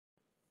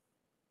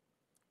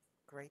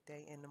great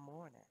day in the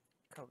morning,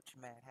 Coach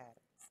Matt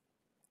Hatters,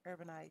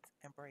 Urbanites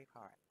and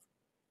Bravehearts.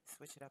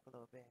 Switch it up a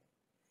little bit.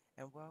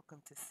 And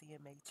welcome to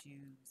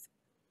CMHU's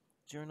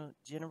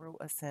General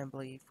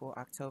Assembly for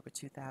October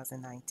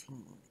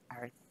 2019.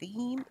 Our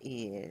theme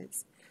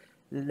is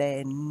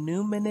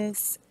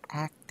Numinous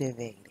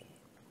Activated.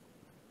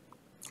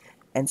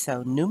 And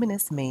so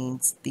numinous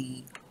means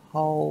the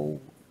whole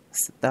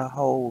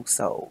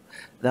soul,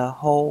 the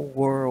whole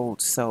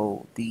world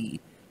soul, the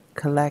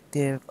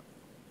collective,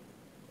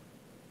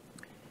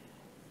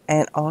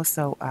 and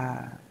also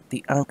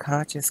the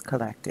unconscious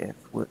collective,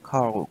 what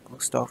Carl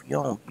Gustav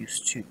Jung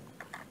used to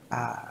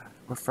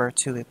refer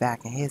to it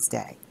back in his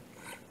day.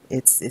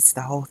 It's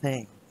the whole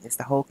thing. It's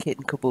the whole kit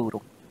and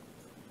caboodle,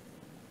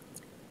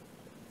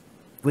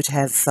 which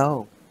has a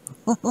soul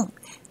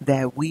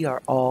that we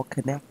are all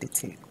connected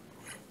to.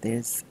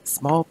 There's a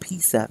small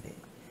piece of it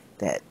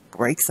that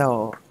breaks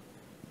off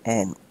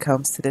and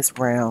comes to this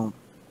realm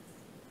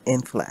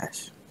in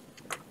flesh.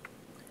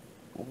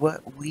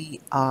 What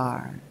we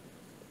are,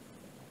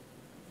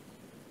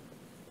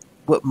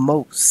 what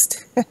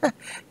most,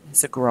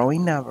 is a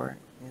growing number.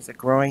 There's a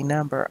growing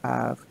number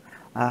of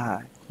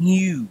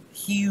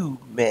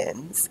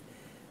humans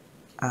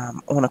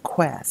on a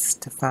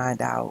quest to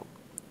find out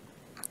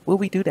what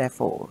we do that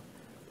for.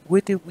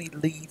 What did we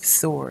leave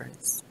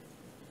source?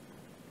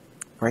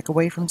 Break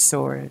away from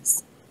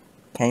source,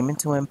 came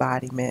into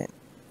embodiment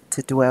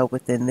to dwell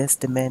within this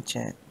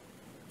dimension.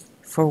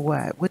 For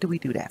what? What do we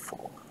do that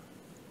for?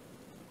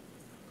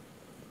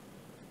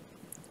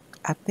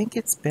 I think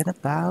it's been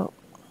about,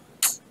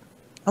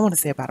 I want to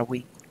say about a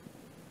week.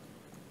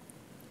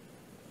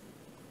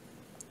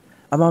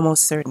 I'm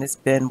almost certain it's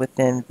been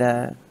within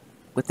the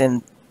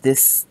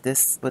last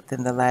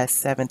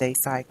 7-day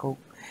cycle.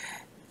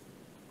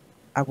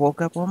 I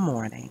woke up one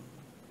morning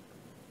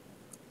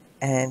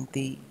and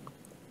the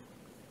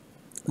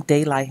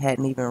daylight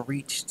hadn't even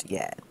reached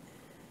yet.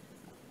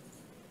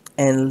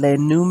 And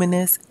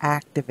Numinous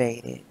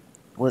Activated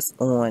was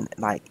on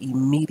like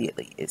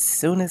immediately as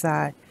soon as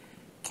I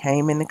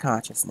came into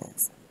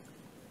consciousness.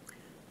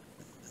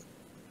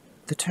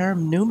 The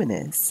term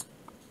numinous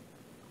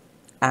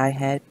I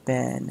had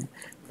been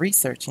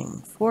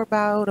researching for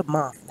about a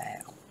month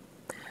now,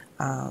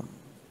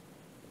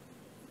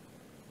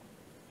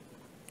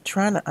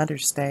 trying to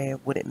understand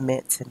what it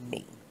meant to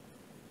me.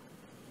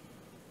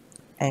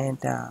 And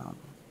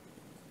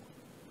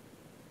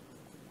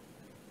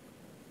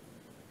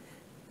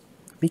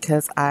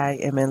because I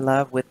am in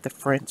love with the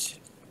French,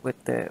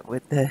 with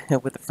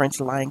the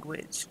French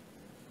language,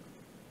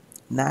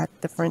 not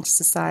the French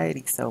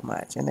society so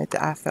much, and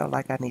I felt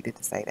like I needed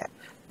to say that.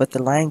 But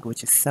the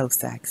language is so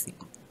sexy.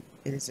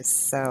 It is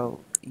just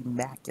so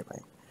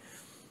immaculate.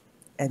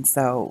 And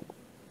so,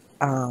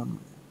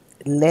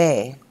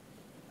 le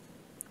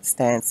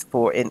stands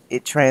for, and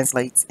it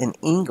translates in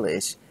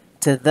English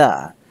to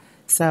the.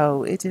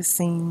 So it just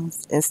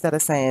seems, instead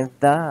of saying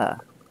the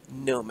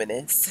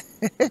numinous,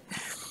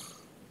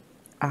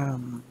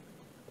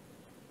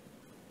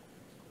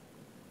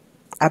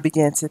 I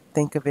began to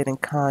think of it and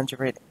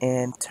conjure it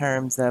in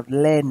terms of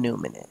le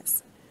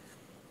numinous.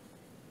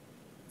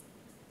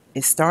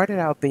 It started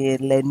out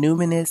being le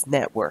numinous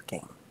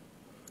networking,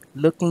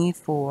 looking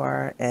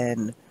for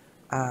and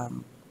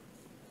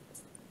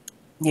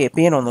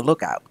being on the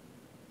lookout,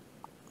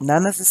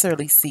 not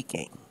necessarily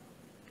seeking,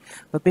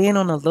 but being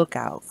on the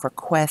lookout for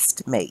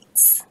quest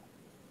mates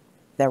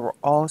that were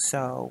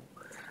also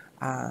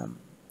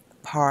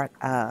part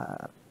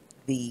of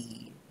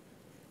the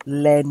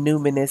le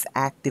numinous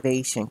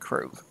activation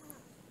crew.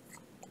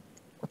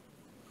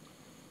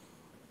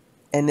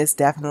 And this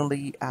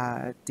definitely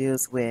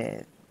deals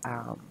with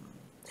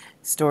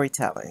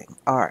storytelling,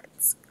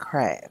 arts,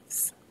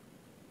 crafts,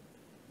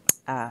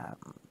 um,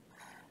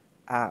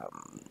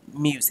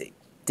 music,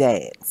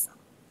 dance,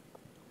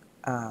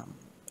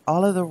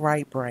 all of the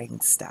right brain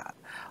stuff,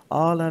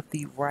 all of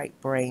the right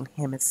brain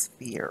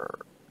hemisphere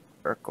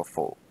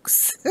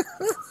folks.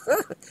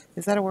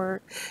 Is that a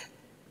word?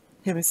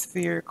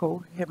 Hemisphere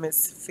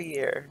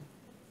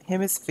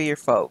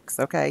folks,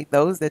 okay?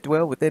 Those that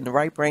dwell within the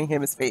right brain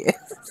hemisphere.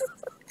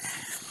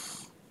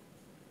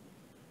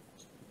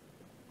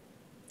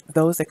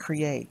 Those that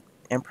create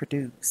and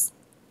produce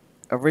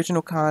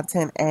original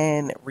content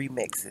and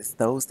remixes,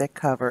 those that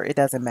cover, it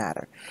doesn't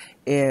matter.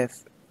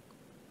 If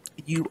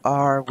you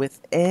are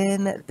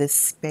within the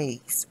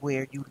space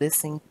where you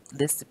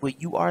where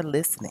you are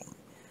listening,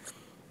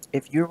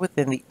 if you're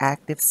within the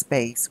active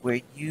space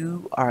where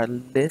you are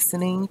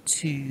listening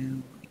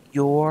to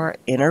your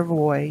inner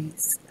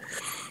voice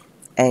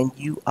and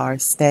you are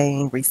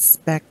staying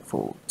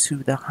respectful to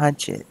the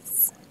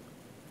hunches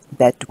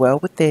that dwell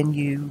within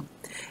you,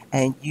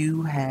 and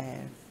you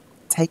have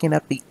taken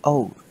up the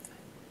oath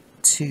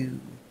to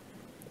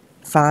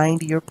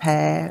find your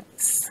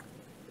paths,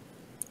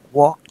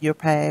 walk your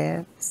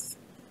paths,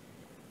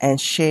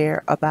 and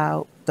share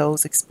about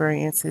those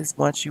experiences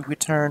once you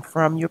return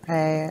from your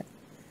path,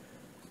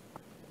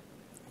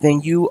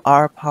 then you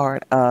are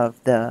part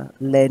of the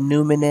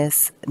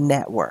Lenuminous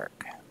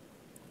Network.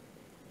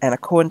 And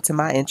according to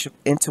my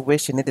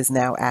intuition, it is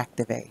now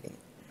activated.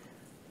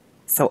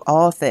 So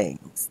all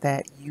things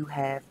that you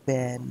have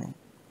been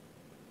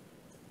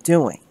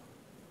doing,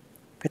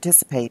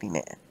 participating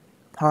in,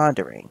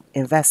 pondering,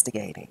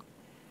 investigating,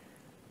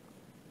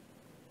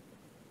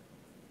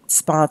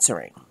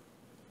 sponsoring,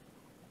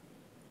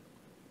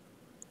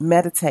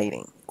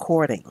 meditating,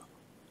 courting,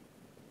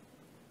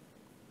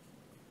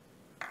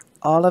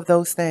 all of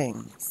those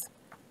things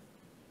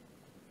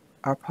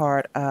are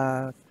part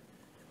of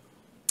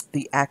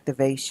the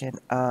activation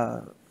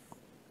of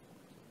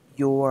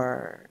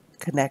your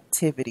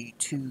connectivity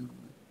to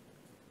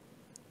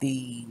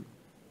the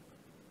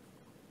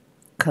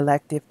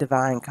collective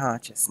divine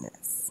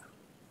consciousness.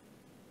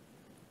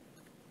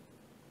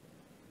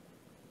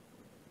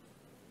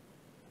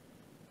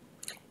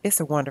 It's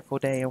a wonderful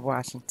day in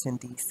Washington,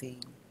 D.C.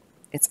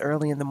 It's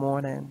early in the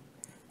morning.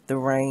 The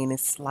rain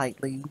is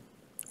slightly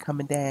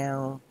coming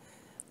down.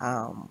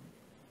 Um,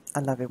 I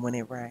love it when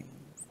it rains.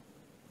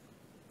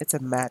 It's a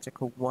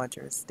magical,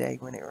 wondrous day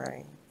when it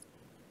rains.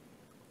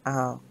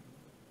 Um,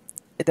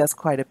 it does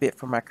quite a bit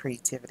for my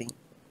creativity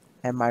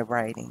and my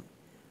writing.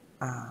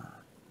 Uh,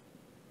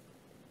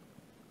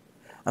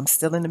 I'm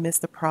still in the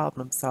midst of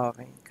problem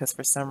solving because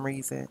for some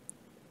reason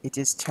it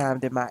just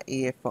chimed in my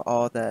ear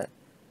for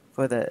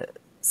the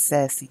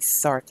sassy,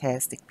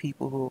 sarcastic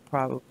people who will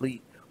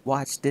probably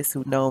watch this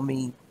who know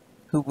me,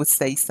 who would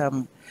say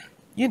some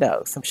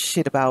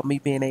shit about me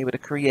being able to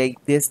create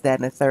this, that,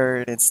 and the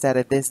third instead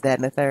of this, that,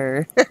 and the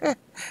third.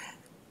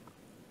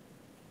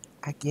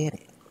 I get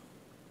it.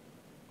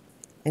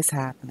 It's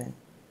happening.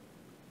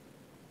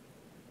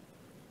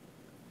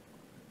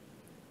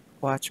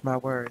 Watch my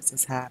words.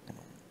 It's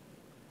happening.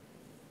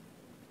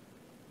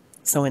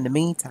 So in the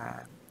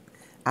meantime,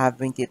 I've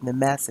been getting the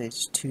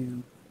message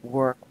to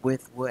work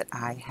with what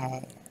I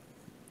have.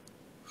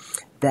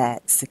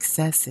 That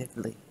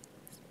successively,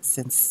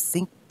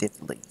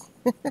 instinctively,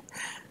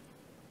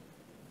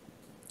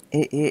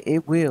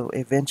 it will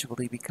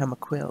eventually become a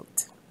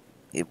quilt.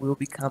 It will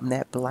become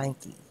that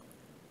blankie.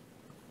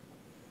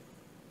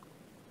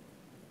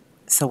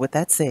 So with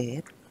that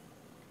said,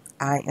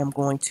 I am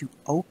going to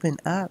open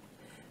up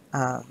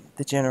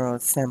the General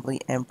Assembly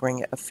and bring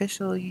it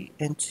officially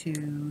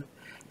into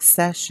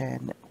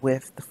session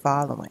with the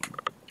following.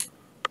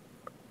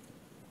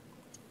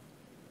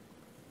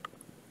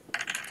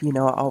 You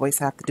know, I always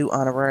have to do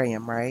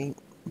honorarium, right?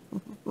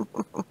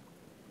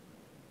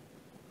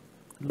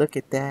 Look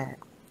at that.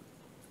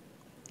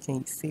 Can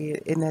you see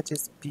it? Isn't that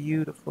just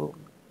beautiful?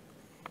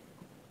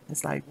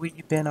 It's like, where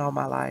you been all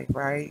my life,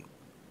 right?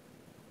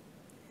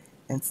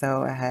 And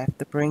so I have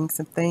to bring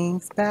some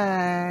things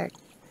back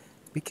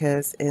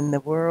because in the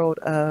world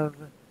of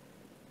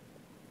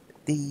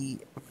the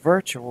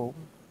virtual,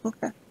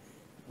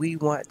 we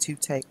want to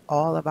take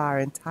all of our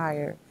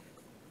entire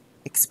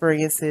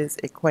experiences,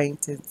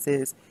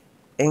 acquaintances,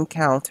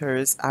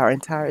 encounters, our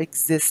entire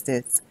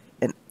existence,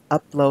 and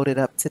upload it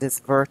up to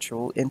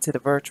into the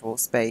virtual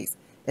space,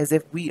 as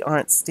if we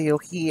aren't still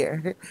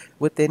here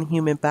within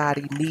human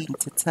body needing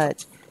to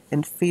touch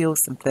and feel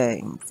some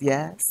things.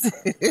 Yes?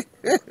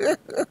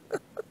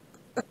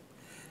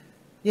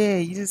 Yeah,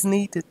 you just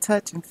need to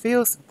touch and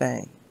feel some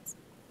things.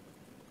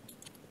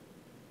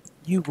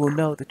 You will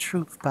know the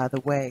truth by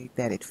the way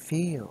that it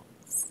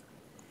feels.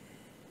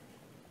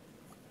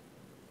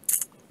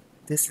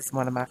 This is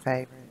one of my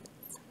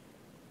favorites.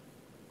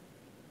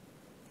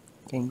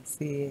 Can you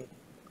see it?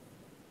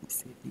 Let's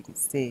see if you can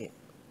see it.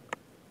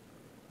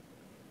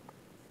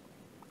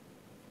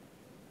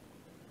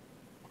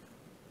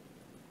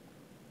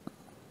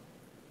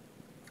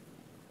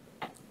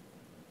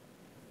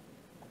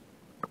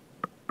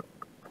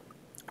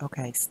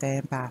 Okay,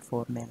 stand by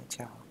for a minute,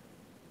 y'all.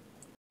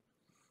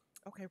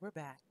 Okay, we're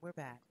back. We're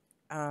back.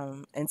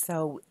 And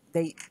so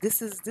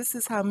this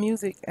is how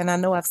music, and I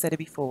know I've said it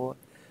before,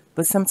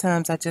 but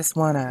sometimes I just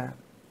wanna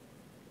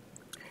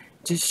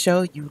just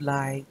show you,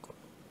 like,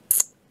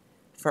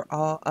 for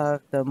all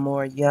of the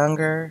more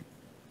younger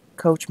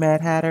Coach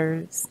Mad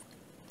Hatters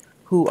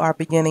who are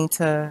beginning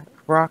to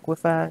rock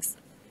with us,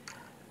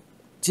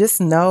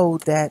 just know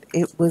that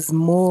it was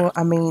more,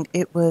 I mean,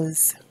 it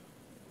was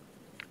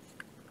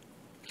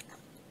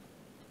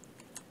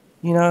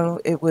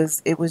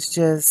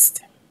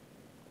just,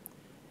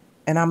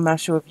 and I'm not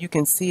sure if you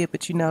can see it,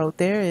 but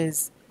there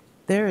is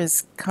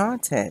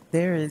content,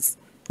 there is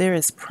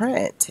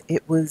print.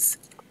 It was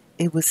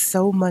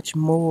so much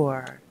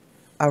more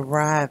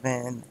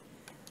arriving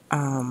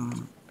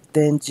um,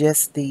 than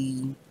just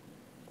the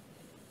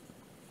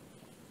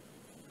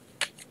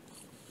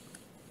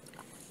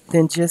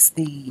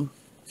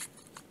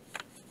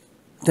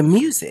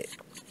music.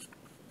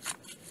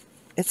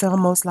 It's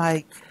almost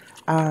like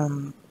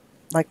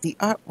the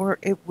artwork.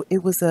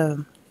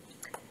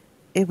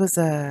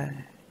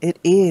 It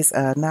is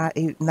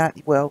not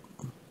well.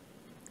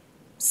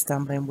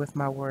 Stumbling with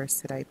my words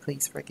today.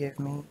 Please forgive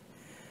me.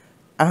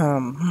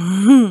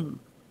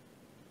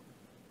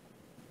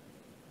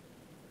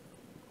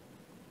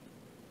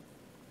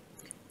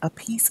 a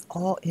piece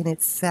all in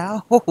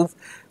itself.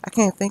 I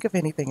can't think of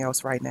anything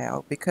else right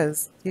now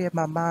because, yeah,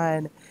 my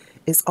mind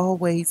is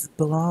always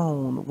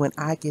blown when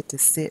I get to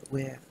sit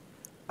with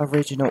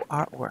original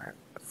artwork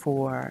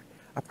for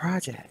a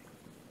project.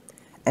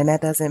 And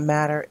that doesn't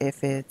matter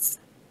if it's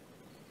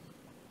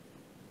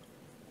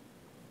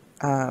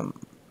um,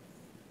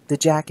 the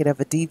jacket of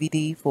a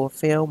DVD for a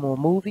film or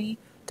movie,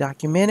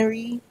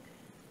 documentary.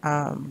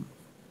 Um,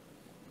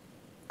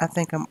 I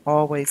think I'm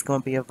always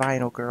going to be a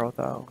vinyl girl,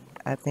 though.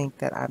 I think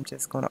that I'm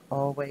just going to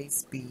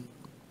always be,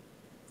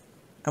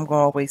 I'm going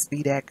to always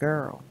be that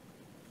girl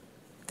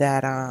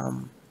that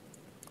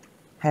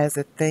has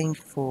a thing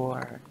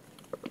for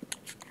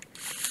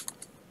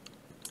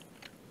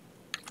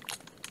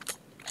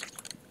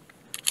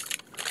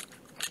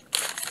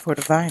the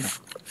vinyl.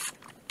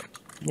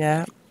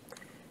 Yeah.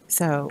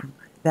 So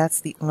that's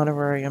the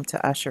honorarium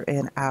to usher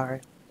in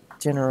our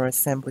General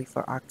Assembly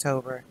for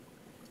October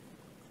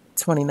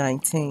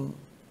 2019.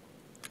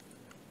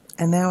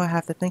 And now I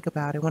have to think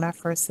about it. When I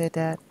first said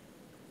that,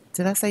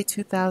 did I say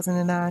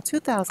 2009?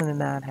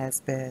 2009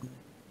 has been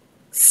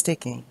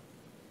sticking.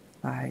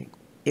 Like,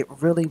 it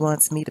really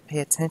wants me to pay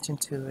attention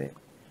to it.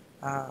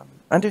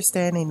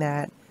 Understanding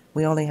that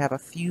we only have a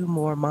few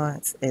more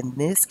months in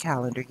this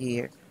calendar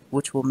year,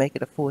 which will make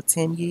it a full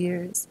 10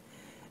 years.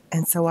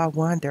 And so I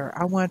wonder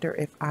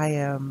if I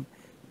am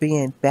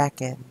being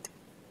beckoned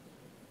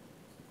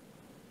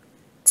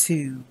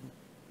to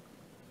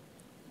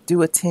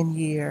do a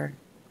 10-year.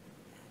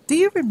 Do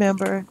you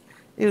remember?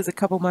 It was a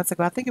couple months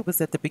ago. I think it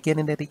was at the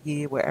beginning of the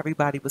year where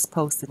everybody was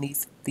posting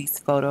these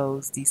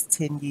photos, these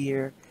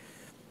 10-year,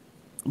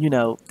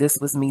 this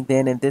was me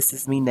then and this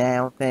is me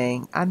now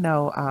thing. I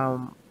know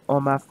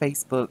on my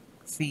Facebook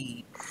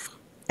feed,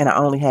 and I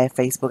only have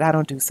Facebook. I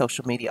don't do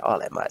social media all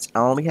that much. I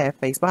only have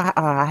Facebook.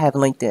 I have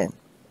LinkedIn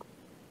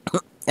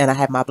and I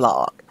have my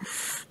blog.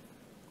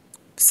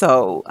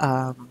 So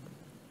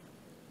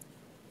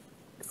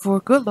for a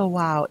good little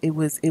while, it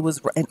was,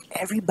 and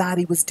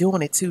everybody was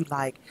doing it too.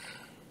 Like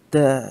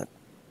the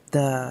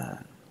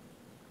the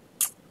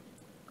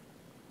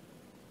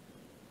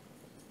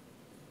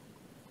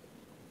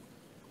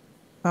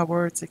my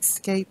words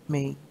escape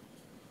me,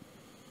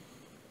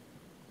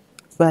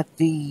 but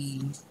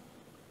the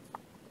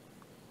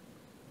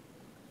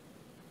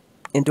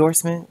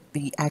endorsement,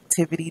 the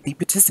activity, the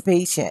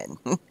participation,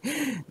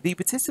 the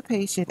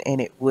participation in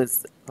it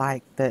was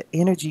like the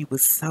energy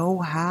was so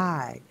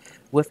high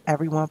with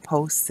everyone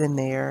posting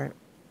their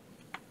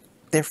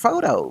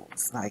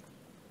photos, like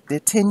their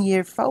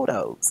 10-year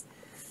photos.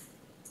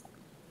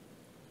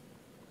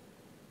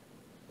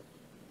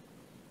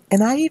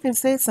 And I even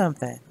said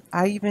something.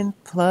 I even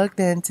plugged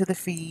into the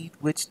feed,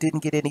 which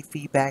didn't get any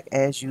feedback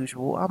as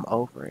usual. I'm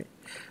over it.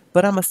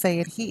 But I'm going to say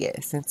it here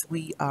since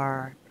we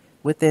are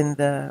within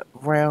the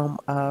realm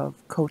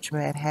of Coach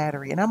Mad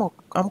Hattery. And I'm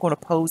going to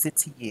pose it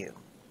to you.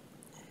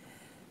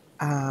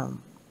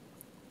 Um,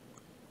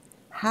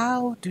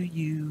 how do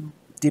you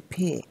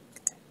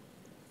depict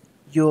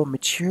your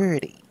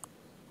maturity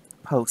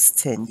post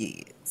 10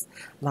 years?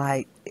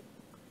 Like,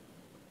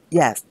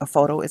 yes, a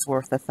photo is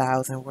worth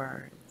 1,000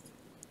 words.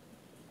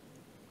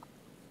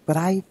 But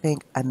I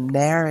think a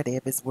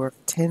narrative is worth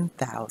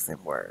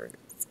 10,000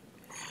 words.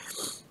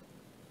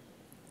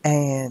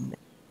 And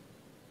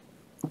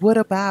what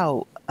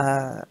about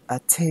a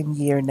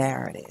 10-year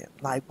narrative?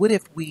 Like, what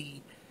if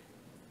we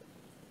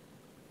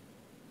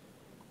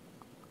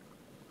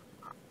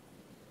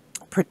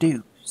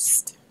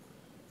produced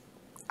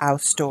our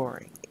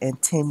story in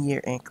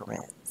 10-year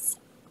increments?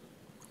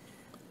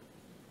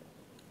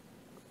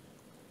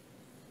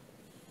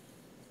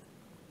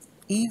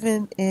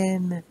 Even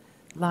in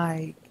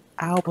like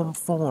album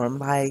form,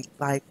 like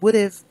what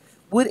if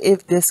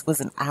this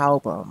was an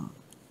album?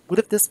 What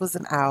if this was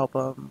an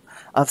album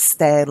of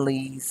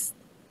Stanley's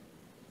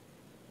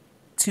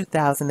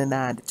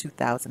 2009 to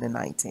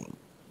 2019?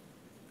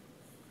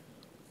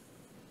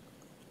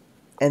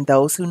 And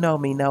those who know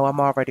me know I'm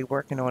already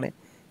working on it.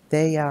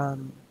 They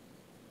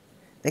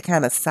they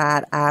kind of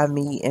side eye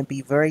me and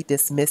be very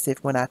dismissive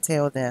when I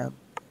tell them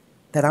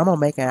that I'm gonna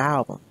make an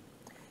album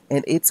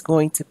and it's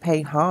going to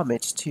pay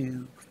homage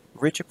to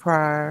Richard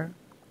Pryor,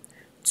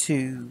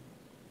 to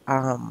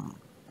um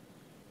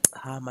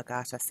oh my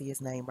gosh, I see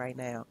his name right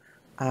now.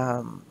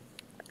 Um,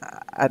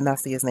 I not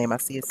see his name, I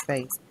see his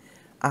face.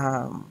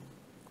 Um,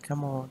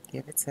 come on,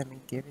 give it to me,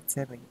 give it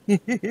to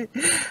me.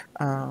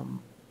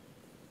 um,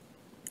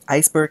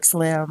 Iceberg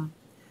Slim.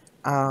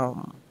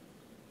 Um,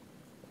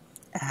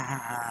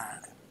 ah,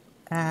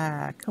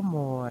 come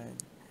on.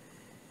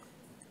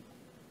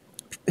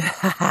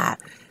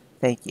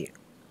 Thank you.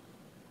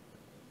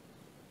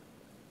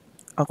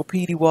 Uncle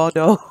Petey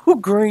Waldo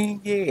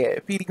Green, yeah.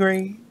 Petey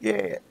Green,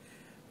 yeah.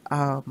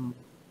 Um,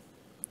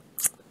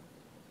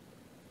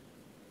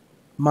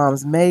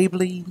 Mom's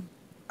Mabley,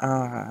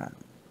 uh,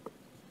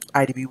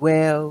 Ida B.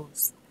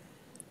 Wells,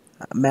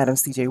 Madam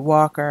C.J.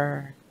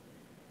 Walker,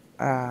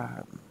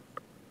 um,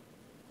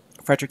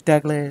 Frederick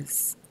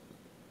Douglass,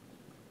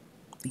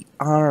 the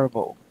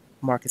Honorable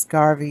Marcus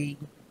Garvey,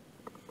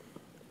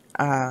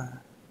 uh,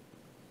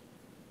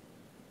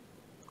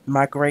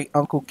 My great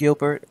uncle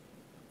Gilbert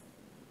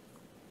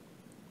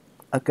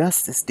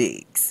Augustus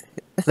Diggs.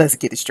 Let's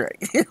get it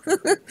straight.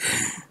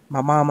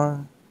 My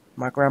mama,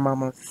 my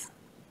grandmamas,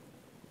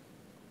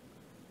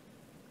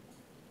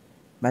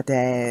 my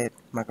dad,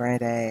 my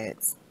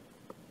granddads,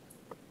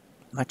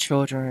 my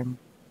children,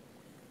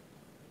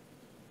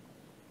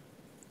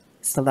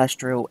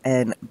 celestial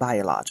and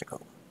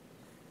biological.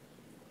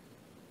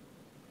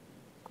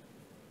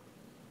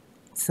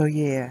 So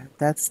yeah,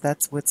 that's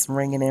what's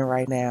ringing in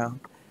right now.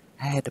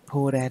 I had to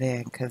pull that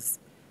in because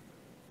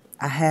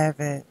I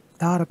haven't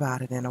thought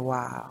about it in a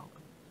while.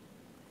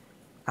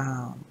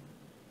 Um,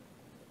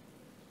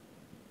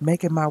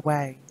 Making my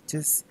way,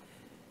 just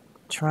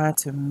trying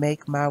to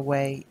make my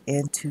way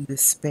into the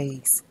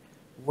space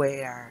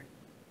where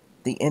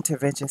the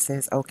intervention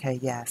says, okay,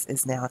 yes,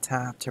 it's now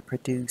time to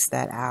produce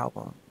that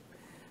album.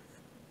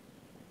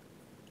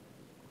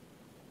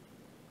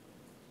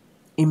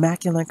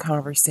 Immaculate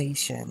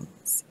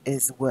Conversations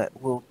is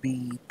what will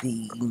be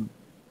the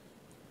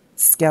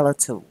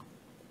skeletal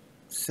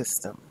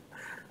system.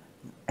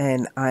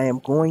 And I am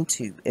going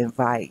to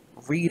invite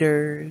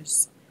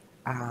readers,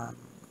 um,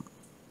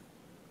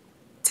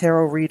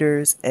 tarot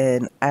readers,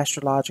 and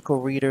astrological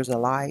readers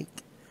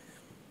alike.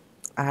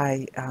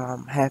 I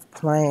have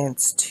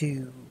plans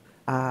to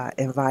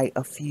invite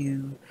a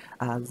few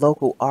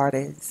local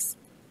artists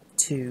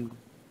to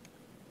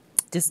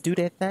just do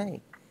their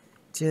thing.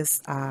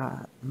 Just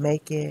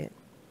make it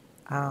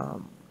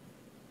um,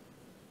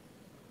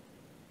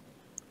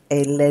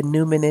 a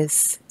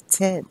luminous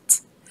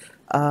tint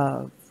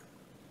of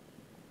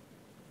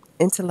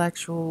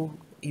intellectual,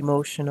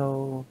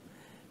 emotional,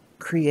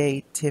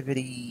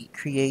 creativity,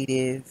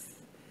 creative,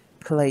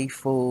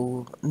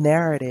 playful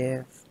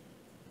narrative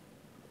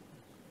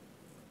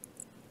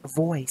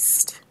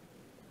voiced,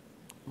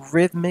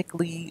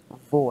 rhythmically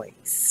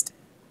voiced.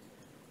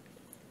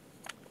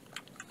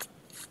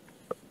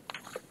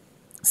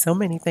 So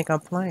many think I'm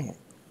playing,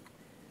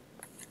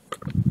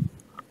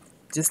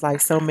 just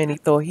like so many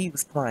thought he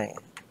was playing.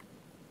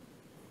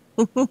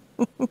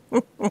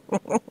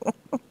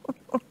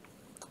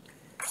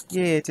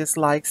 Yeah, just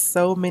like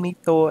so many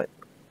thought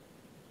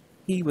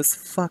he was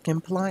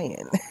fucking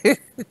playing.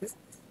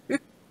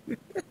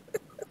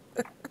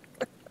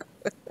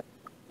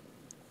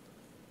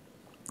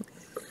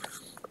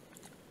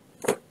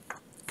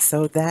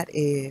 So that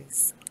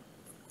is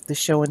the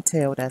show and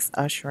tell that's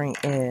ushering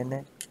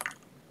in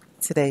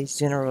today's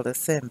General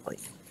Assembly.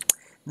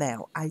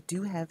 Now, I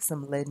do have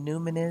some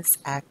luminous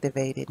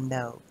activated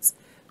notes,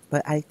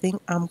 but I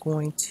think I'm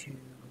going to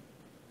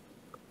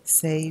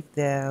save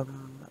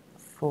them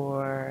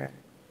for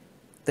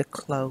the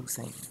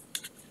closing.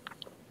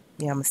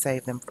 Yeah, I'm going to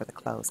save them for the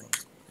closing.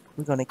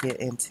 We're going to get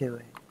into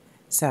it.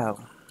 So,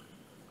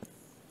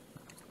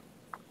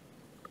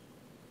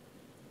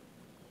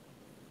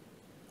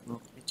 you're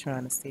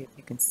trying to see if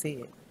you can see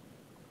it.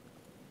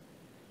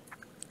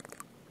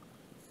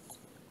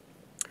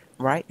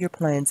 Write your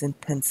plans in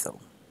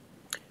pencil.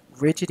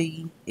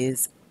 Rigidity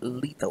is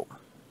lethal.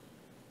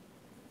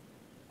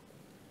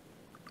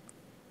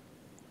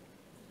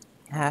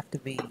 You have to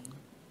be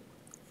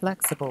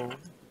flexible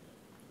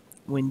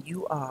when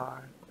you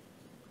are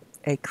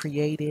a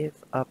creative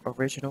of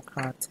original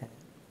content,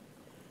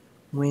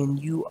 when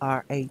you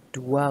are a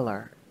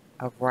dweller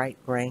of right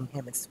brain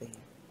hemisphere.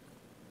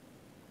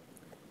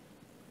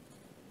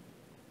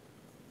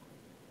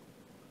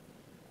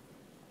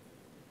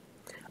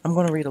 I'm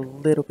going to read a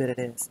little bit of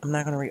this. I'm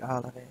not going to read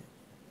all of it.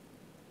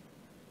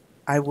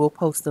 I will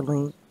post the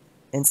link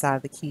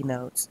inside the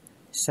keynotes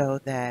so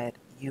that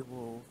you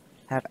will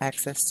have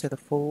access to the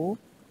full.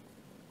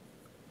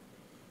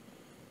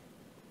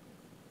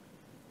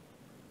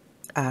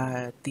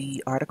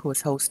 The article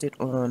is hosted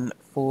on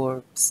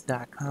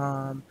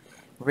Forbes.com,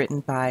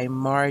 written by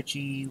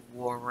Margie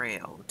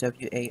Worrell,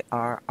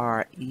 Warrell.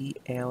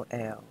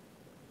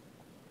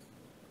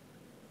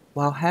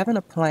 While having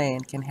a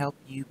plan can help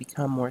you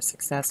become more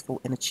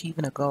successful in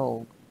achieving a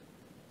goal,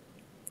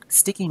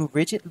 sticking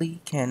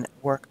rigidly can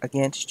work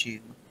against you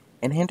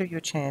and hinder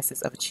your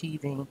chances of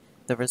achieving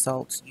the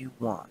results you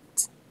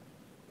want.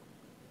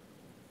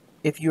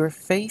 If you're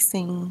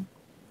facing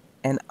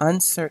an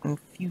uncertain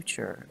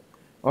future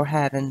or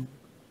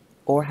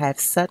have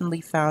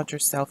suddenly found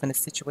yourself in a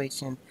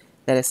situation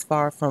that is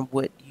far from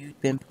what you've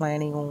been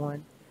planning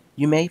on,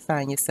 you may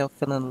find yourself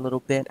feeling a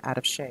little bent out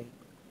of shape.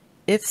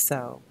 If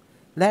so,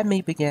 let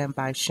me begin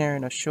by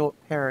sharing a short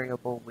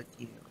parable with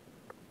you.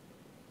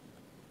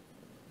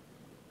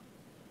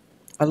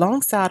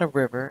 Alongside a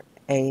river,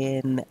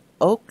 an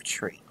oak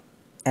tree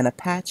and a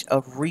patch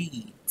of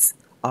reeds,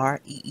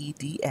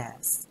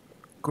 reeds,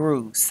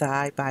 grew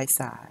side by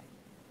side.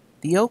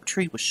 The oak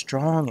tree was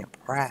strong and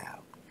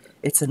proud,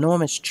 its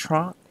enormous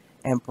trunk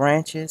and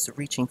branches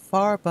reaching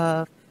far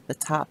above the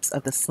tops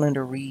of the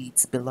slender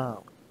reeds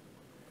below.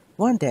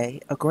 One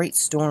day, a great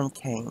storm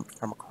came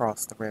from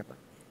across the river,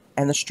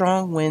 and the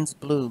strong winds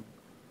blew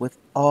with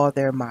all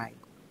their might.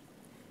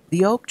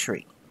 The oak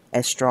tree,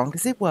 as strong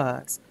as it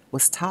was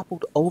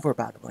toppled over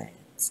by the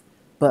winds.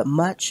 But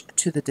much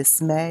to the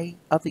dismay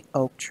of the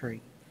oak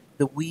tree,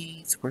 the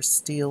weeds were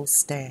still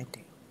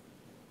standing.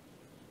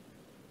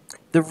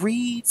 The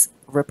reeds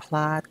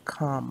replied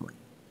calmly,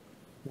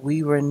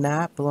 "We were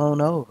not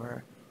blown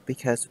over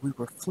because we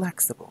were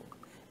flexible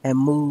and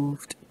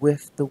moved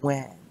with the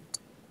wind.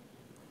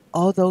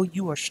 Although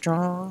you are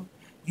strong,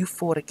 you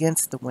fought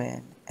against the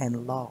wind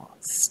and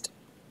lost."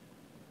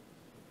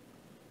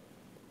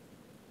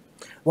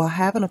 While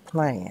having a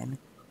plan,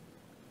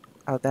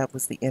 oh, that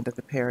was the end of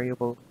the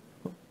parable.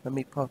 Let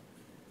me pull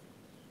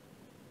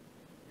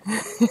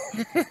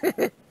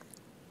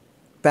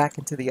back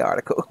into the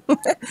article.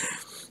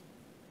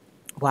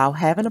 While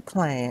having a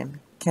plan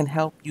can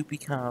help you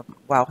become,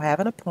 while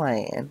having a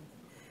plan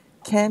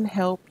can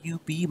help you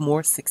be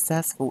more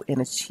successful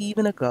in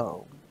achieving a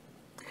goal,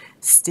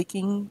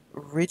 sticking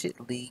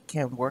rigidly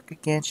can work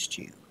against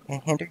you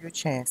and hinder your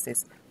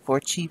chances for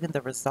achieving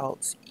the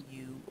results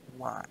you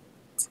want.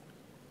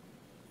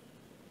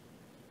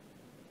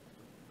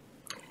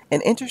 An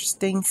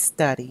interesting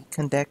study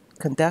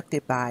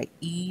conducted by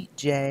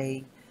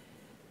E.J.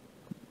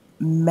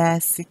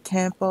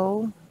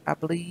 Masicampo, I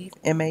believe,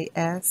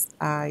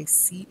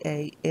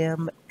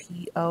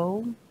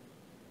 Masicampo,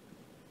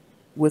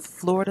 with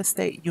Florida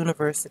State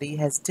University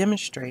has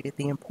demonstrated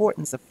the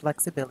importance of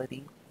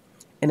flexibility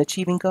in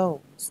achieving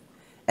goals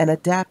and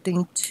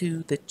adapting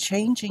to the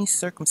changing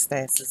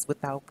circumstances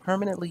without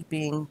permanently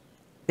being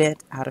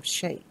bent out of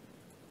shape.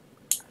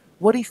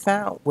 What he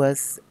found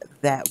was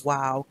that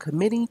while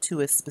committing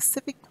to a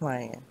specific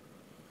plan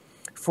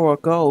for a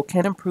goal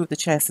can improve the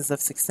chances of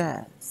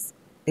success,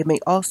 it may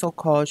also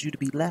cause you to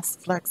be less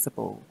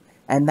flexible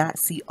and not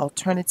see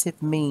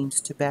alternative means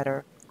to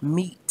better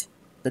meet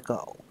the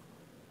goal.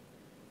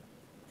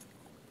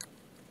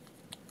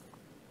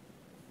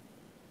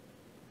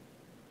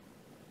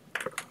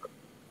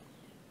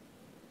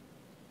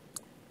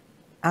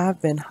 I've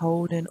been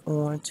holding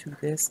on to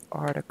this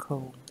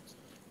article.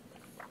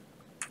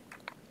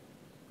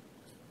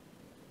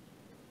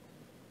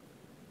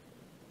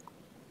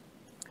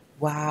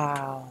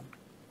 Wow.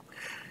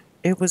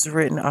 It was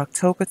written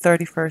October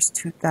 31st,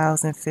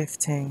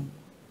 2015.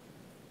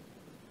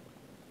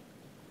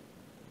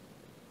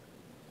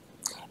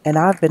 And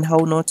I've been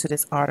holding on to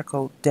this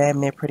article damn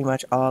near pretty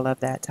much all of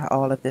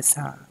this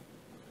time.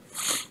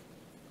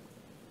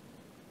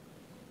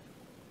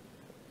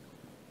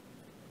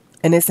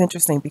 And it's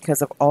interesting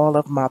because of all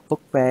of my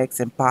book bags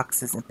and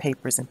boxes and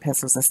papers and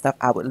pencils and stuff,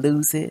 I would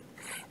lose it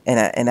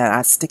and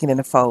I stick it in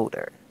a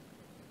folder.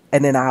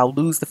 And then I'll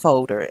lose the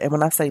folder. And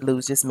when I say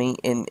lose, just mean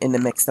in the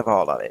mix of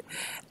all of it.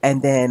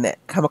 And then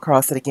come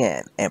across it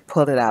again and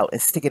pull it out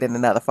and stick it in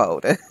another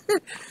folder.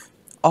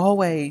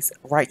 Always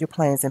write your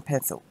plans in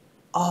pencil.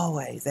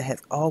 Always. It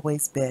has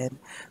always been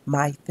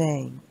my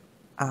thing.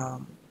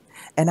 Um,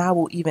 and I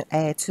will even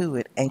add to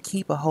it and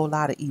keep a whole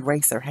lot of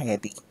eraser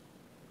handy.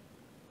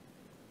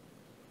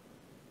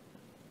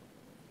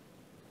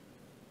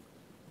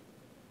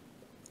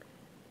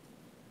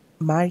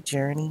 My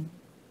journey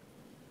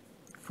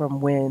from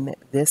when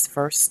this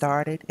first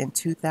started in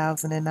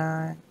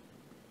 2009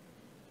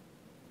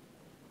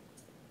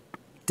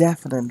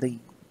 definitely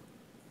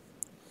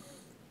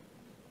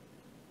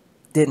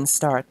didn't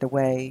start the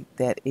way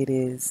that it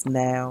is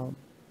now.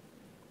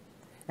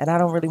 And I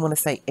don't really want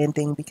to say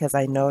ending because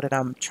I know that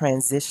I'm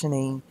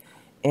transitioning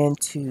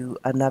into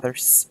another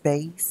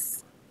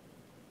space.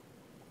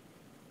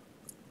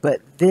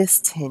 But this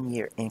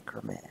 10-year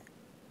increment,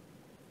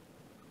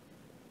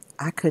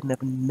 I couldn't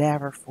have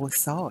never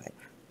foresaw it.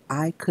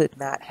 I could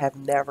not have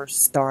never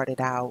started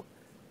out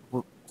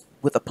w-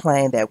 with a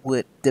plan that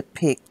would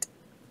depict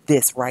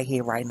this right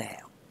here, right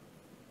now.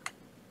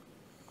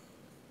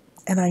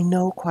 And I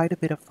know quite a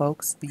bit of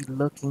folks be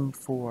looking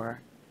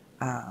for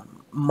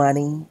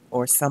money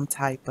or some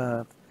type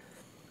of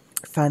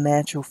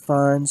financial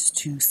funds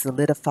to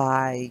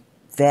solidify,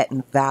 vet,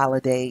 and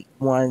validate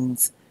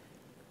one's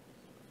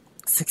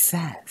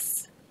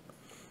success.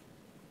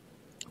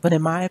 But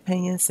in my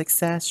opinion,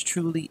 success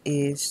truly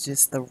is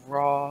just the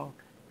raw,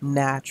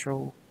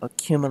 natural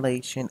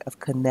accumulation of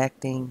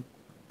connecting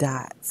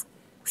dots,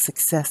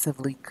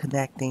 successively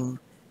connecting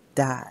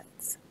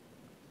dots.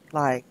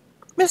 Like,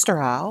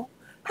 Mr. Owl,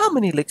 how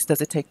many licks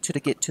does it take to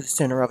get to the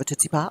center of a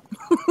Tootsie Pop?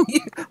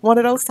 One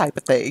of those type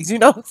of things, you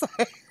know what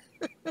I'm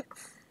saying?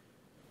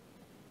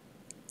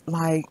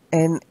 Like,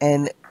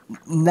 and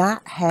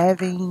not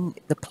having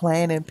the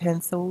plan in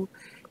pencil,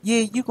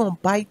 yeah, you're gonna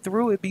bite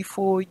through it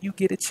before you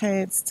get a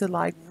chance to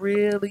like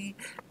really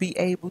be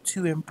able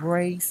to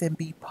embrace and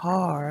be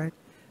part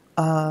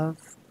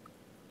of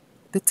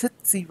the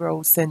Tootsie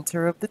Roll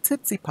center of the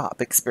Tootsie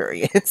Pop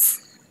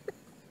experience.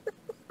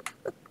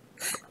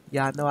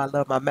 Y'all know I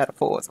love my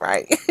metaphors,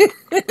 right?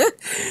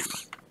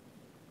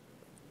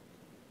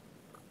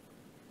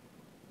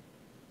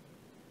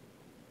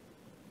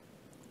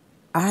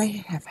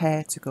 I have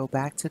had to go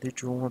back to the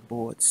drawing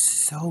board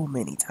so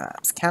many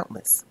times,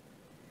 countless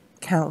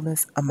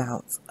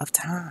amounts of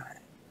time.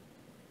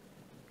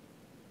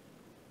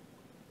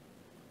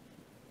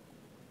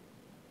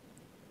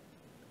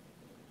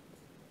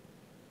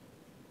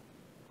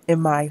 In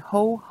my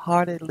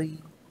wholeheartedly,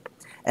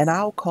 and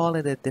I'll call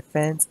it a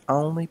defense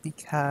only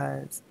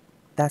because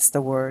that's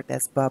the word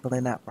that's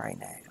bubbling up right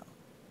now.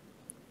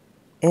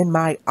 In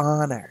my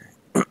honor,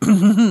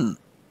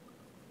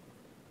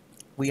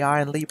 we are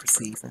in Libra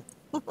season.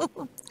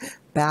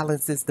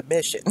 Balance is the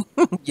mission.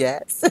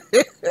 Yes.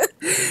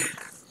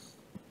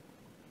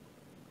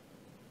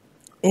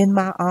 In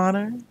my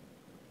honor,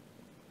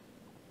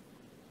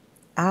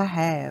 I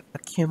have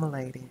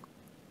accumulated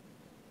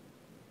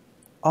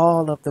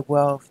all of the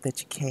wealth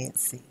that you can't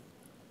see.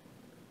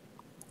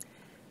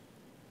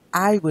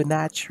 I would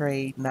not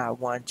trade not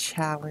one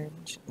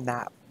challenge,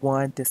 not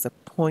one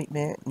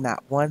disappointment,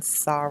 not one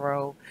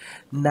sorrow,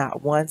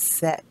 not one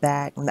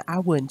setback. I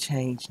wouldn't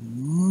change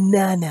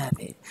none of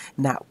it.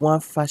 Not one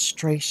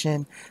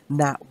frustration,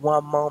 not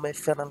one moment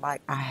feeling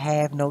like I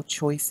have no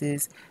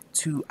choices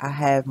to I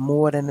have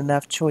more than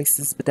enough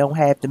choices but don't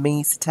have the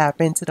means to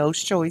tap into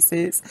those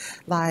choices.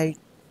 Like,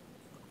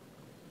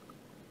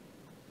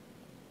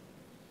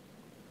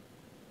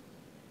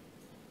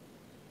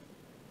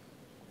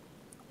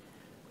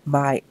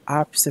 my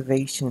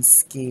observation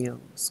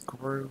skills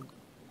grew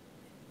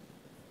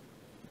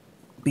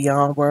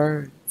beyond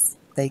words.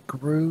 They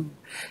grew.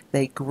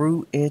 They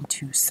grew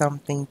into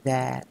something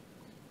that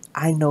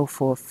I know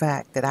for a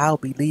fact that I'll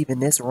be leaving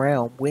this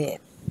realm with.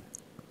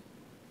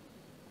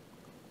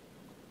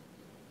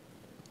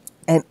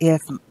 And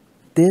if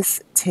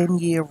this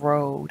 10-year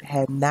road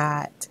had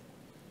not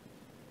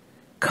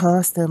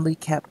constantly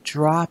kept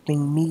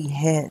dropping me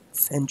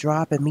hints and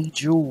dropping me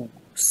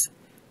jewels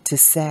to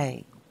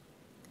say,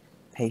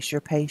 pace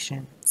your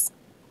patience.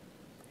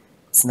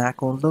 It's not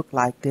going to look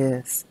like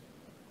this.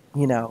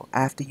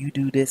 After you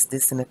do this,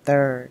 this, and the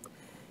third,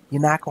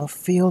 you're not going to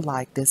feel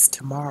like this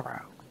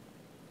tomorrow.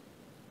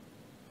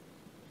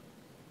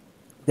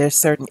 There's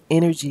certain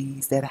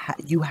energies that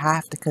you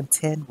have to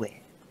contend with,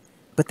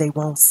 but they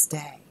won't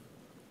stay.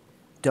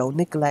 Don't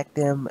neglect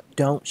them.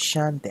 Don't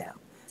shun them.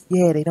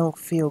 Yeah, they don't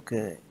feel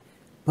good,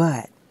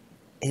 but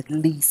at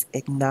least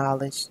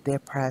acknowledge their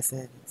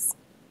presence.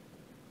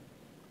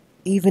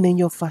 Even in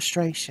your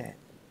frustration.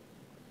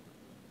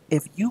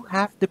 If you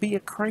have to be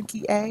a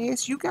cranky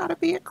ass, you gotta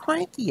be a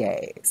cranky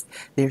ass.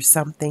 There's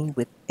something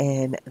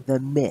within the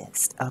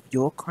midst of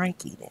your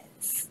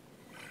crankiness.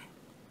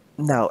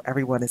 No,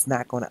 everyone is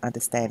not going to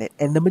understand it,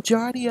 and the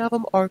majority of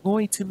them are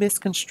going to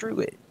misconstrue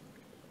it.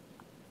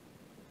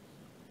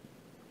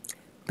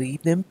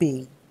 Leave them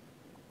be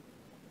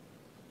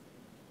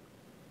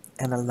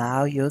and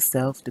allow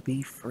yourself to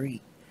be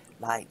free.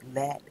 Like,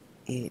 let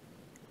it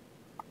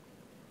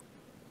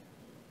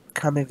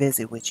come and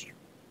visit with you.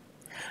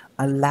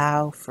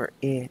 Allow for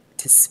it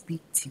to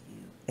speak to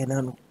you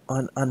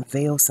and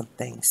unveil some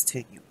things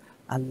to you.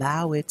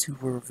 Allow it to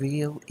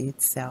reveal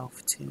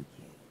itself to you.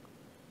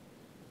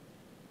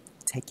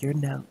 Take your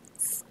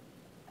notes.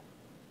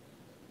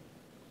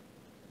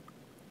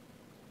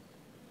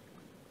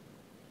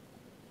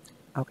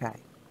 Okay,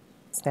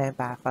 stand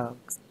by,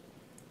 folks.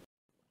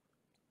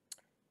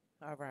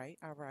 All right,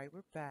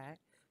 we're back.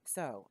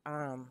 So,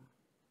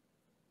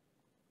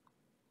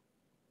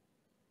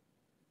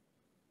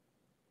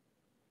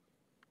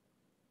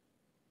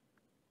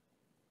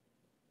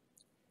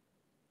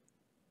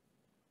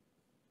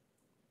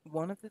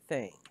 one of the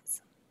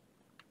things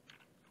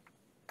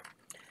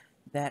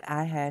that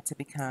I had to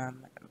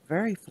become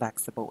very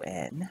flexible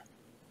in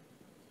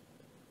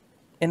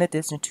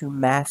addition to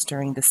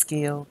mastering the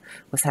skill,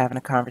 was having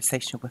a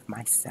conversation with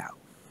myself,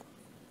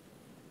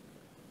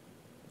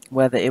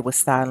 whether it was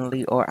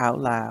silently or out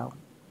loud.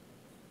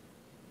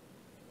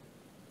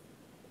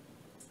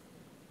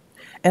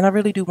 And I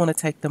really do want to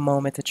take the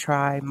moment to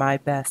try my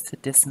best to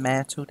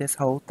dismantle this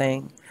whole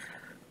thing.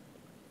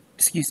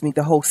 Excuse me,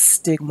 the whole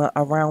stigma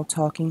around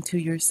talking to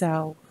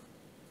yourself.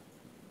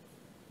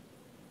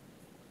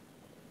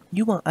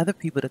 You want other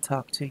people to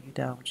talk to you,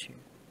 don't you?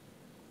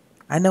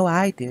 I know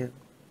I do.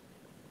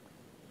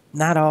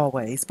 Not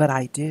always, but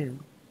I do.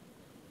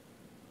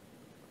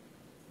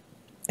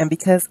 And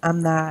because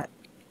I'm not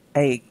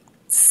a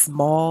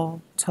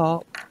small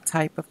talk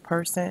type of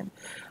person,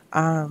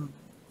 um,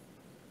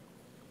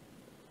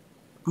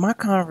 my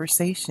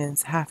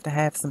conversations have to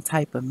have some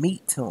type of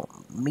meat to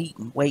them, meat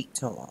and weight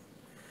to them.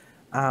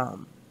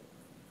 Um,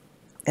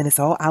 and it's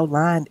all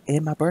outlined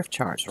in my birth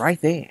charts right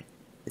there.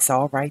 It's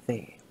all right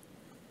there.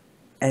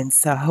 And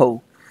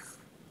so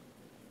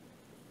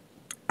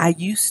I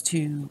used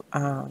to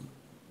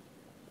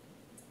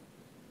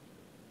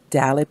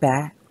dial it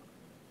back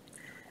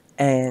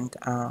and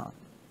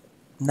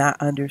not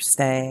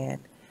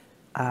understand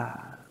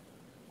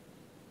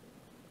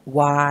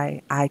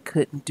why I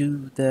couldn't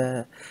do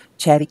the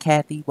chatty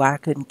Cathy, why I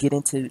couldn't get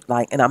into,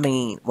 like, and I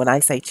mean, when I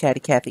say chatty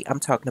Cathy, I'm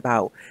talking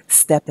about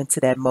step into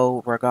that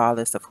mode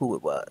regardless of who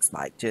it was.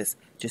 Like, just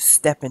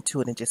step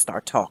into it and just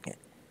start talking.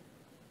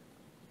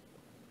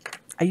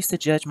 I used to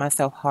judge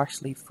myself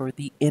harshly for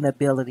the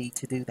inability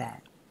to do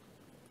that.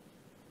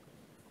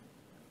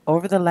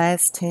 Over the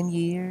last 10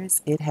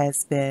 years, it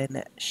has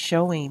been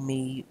showing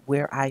me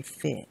where I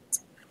fit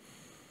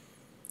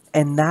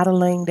and not a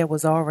lane that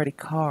was already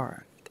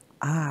carved.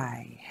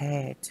 I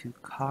had to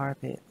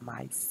carve it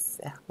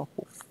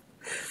myself.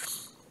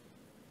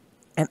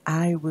 And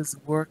I was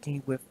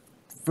working with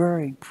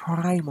very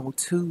primal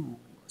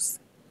tools.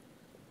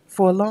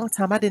 For a long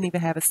time, I didn't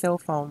even have a cell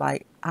phone.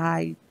 Like,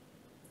 I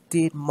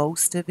did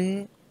most of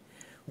it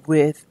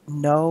with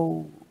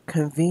no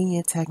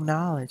convenient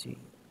technology.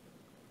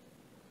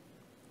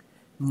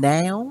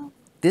 Now,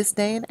 this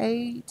day and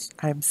age,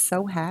 I'm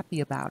so happy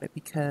about it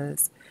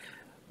because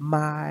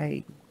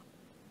my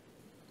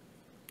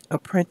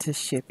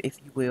apprenticeship, if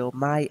you will,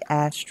 my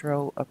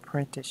astro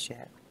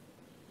apprenticeship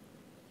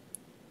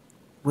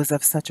was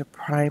of such a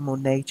primal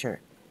nature.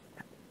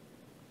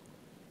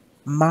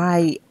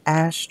 My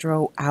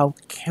astro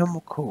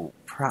alchemical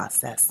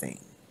processing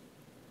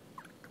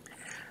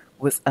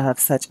was of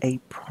such a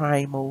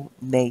primal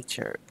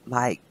nature.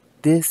 Like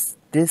this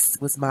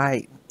was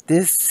my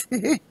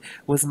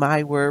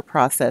word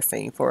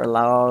processing for a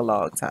long,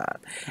 long time.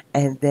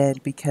 And then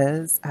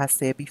because I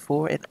said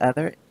before in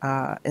other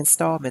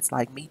installments,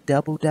 like me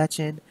double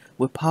dutching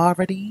with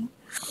poverty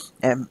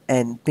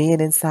and being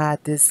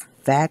inside this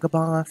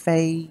vagabond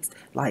phase,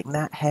 like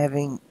not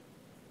having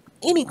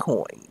any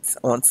coins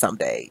on some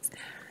days.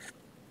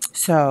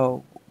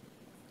 So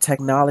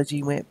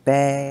technology went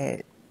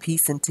bad,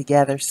 piecing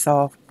together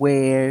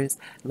softwares,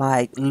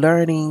 like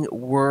learning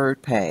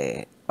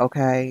WordPad,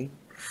 okay?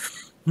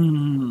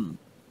 Hmm.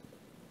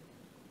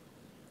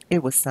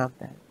 It was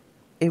something.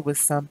 It was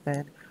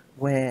something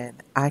when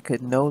I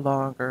could no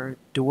longer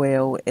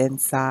dwell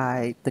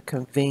inside the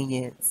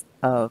convenience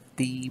of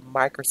the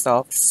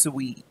Microsoft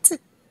suite.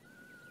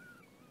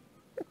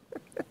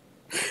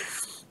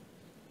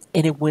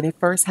 And when it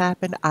first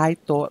happened, I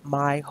thought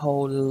my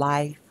whole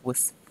life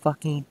was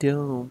fucking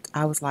doomed.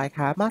 I was like,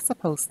 how am I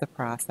supposed to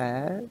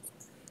process?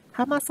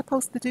 How am I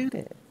supposed to do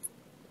this?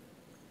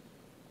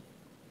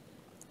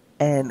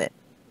 And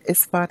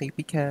it's funny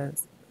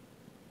because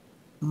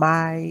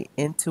my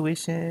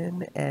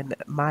intuition and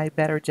my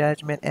better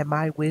judgment and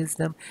my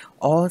wisdom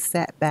all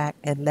sat back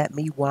and let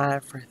me whine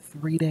for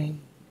 3 days.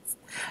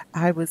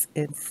 I was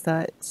in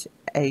such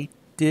a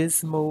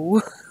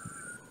dismal,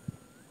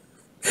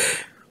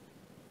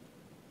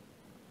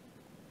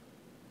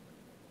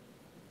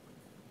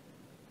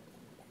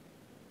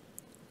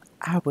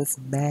 I was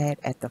mad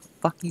at the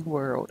fucking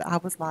world. I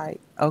was like,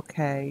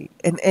 okay,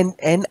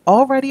 and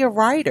already a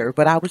writer,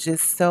 but I was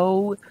just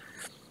so,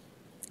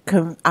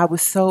 I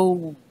was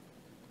so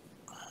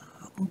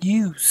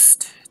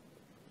used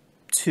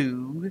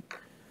to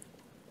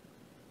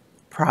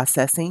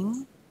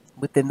processing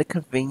within the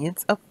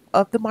convenience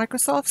of the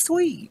Microsoft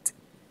suite.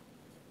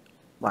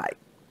 Like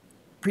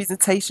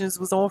presentations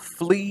was on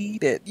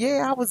Fleet and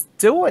yeah, I was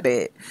doing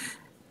it.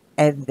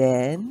 And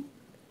then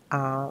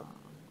um,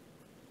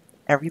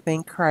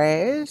 everything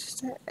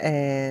crashed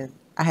and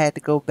I had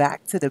to go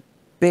back to the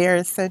bare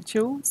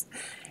essentials.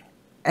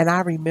 And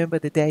I remember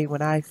the day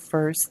when I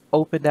first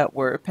opened up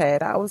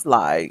WordPad, I was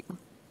like,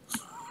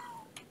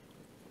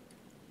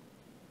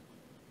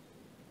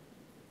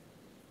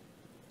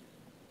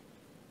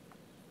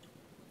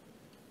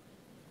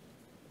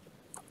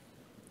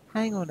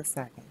 hang on a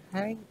second,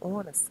 hang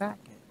on a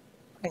second,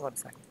 hang on a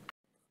second.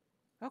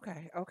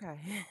 Okay, okay.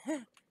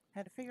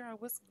 Had to figure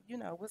out what's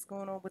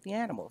going on with the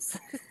animals.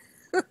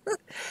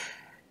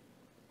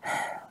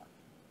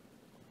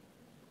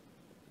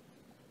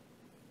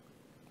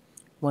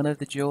 One of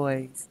the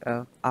joys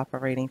of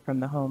operating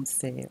from the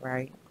homestead,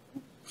 right?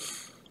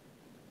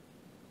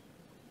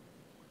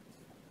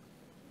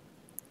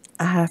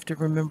 I have to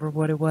remember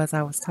what it was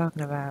I was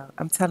talking about.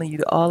 I'm telling you,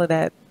 all of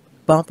that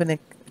bumping it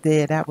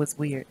there, that was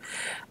weird.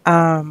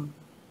 Um,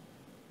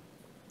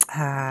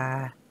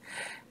 ah,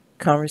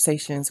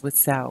 conversations with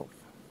self.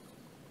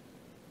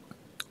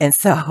 And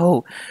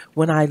so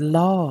when I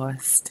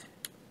lost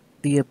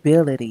the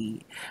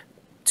ability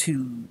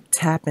to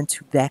tap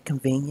into that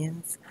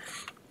convenience,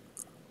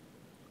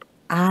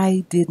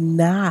 I did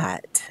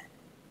not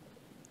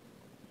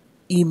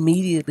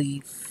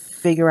immediately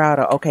figure out,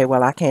 okay,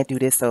 well, I can't do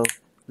this, so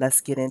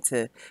let's get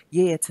into,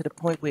 yeah, to the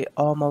point where it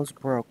almost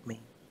broke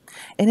me.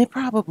 And it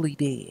probably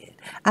did.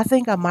 I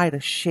think I might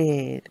have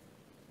shed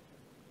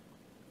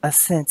a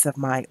sense of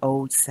my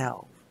old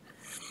self.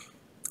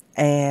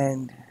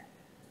 And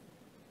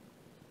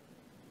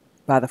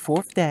by the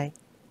fourth day,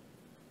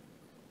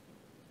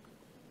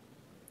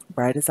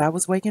 right as I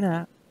was waking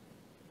up,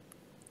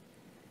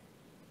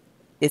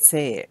 it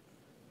said,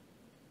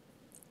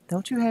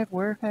 don't you have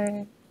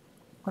WordPad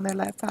on that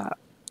laptop?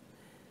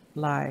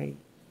 Like,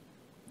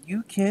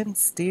 you can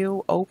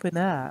still open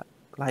up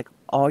like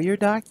all your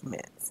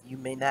documents. You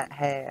may not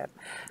have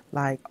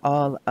like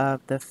all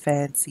of the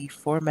fancy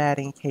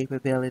formatting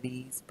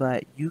capabilities,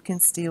 but you can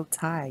still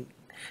type.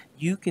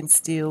 You can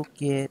still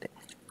get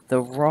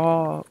the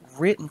raw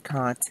written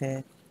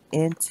content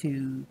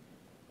into,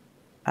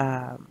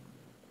 um,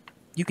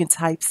 you can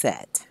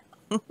typeset.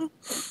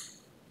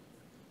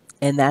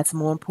 And that's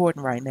more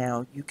important right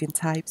now. You can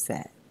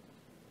typeset.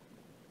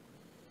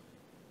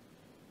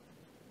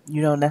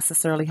 You don't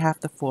necessarily have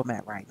to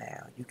format right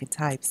now. You can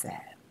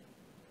typeset.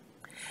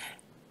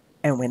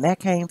 And when that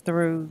came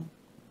through,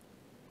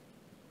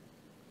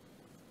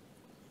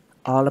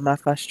 all of my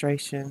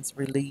frustrations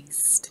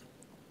released.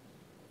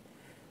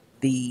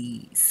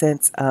 The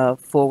sense of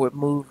forward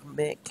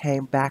movement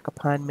came back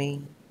upon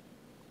me.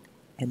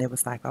 And it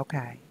was like,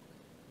 okay.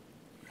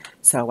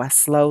 So I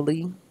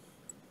slowly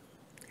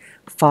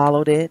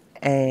followed it,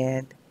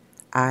 and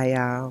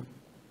I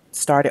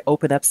started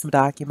opening up some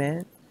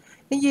documents.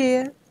 And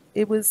yeah,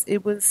 it was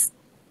it was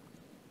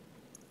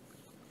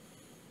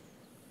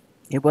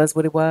it was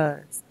what it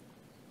was.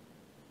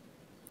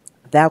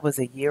 That was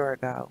a year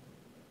ago.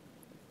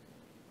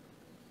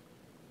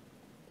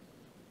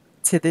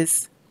 To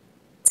this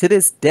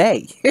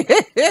day.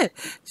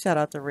 Shout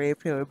out to Red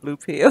Pill and Blue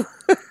Pill.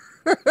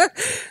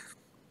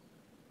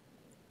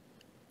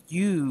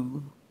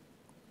 You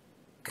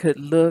could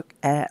look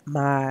at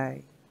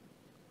my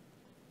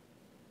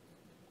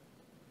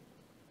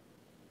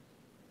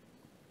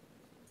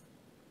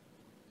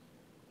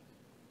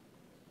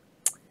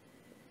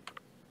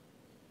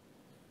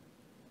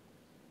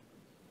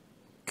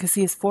because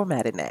see, it's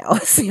formatted now.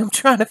 See, I'm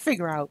trying to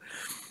figure out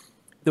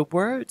the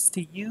words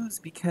to use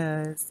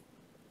because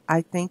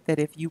I think that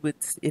if you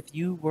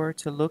were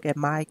to look at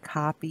my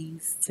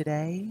copies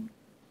today,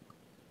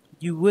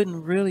 you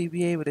wouldn't really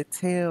be able to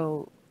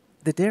tell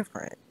the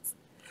difference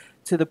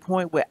to the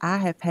point where I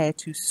have had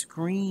to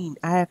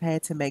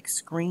make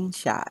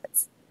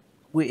screenshots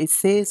where it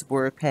says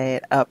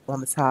WordPad up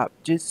on the top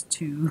just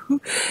to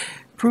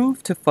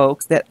prove to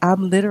folks that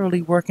I'm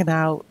working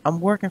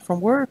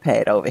from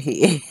WordPad over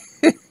here.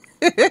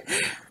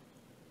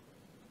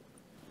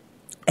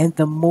 And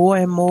the more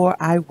and more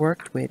I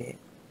worked with it,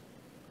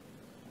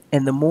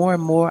 and the more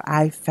and more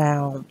I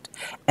found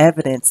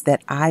evidence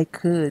that I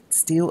could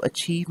still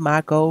achieve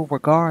my goal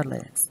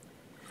regardless,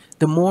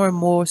 the more and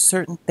more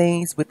certain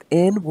things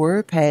within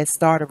WordPad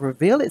started to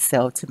reveal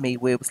itself to me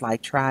where it was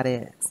like, try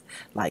this,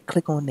 like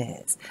click on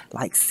this,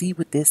 like see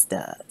what this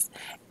does.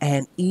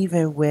 And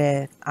even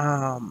with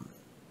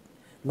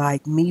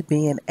like me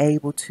being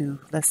able to,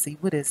 let's see,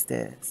 what is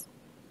this?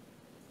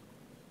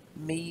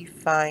 Me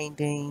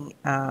finding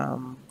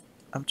I'm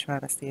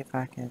trying to see if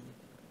I can,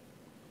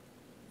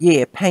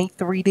 yeah, Paint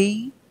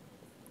 3D.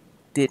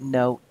 Didn't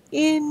know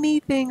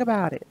anything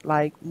about it.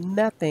 Like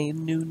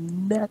nothing, knew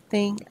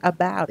nothing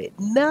about it.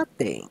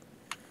 Nothing.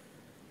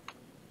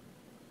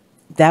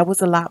 That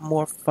was a lot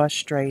more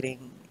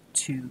frustrating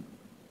to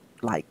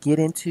like get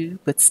into,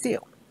 but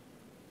still,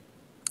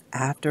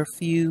 after a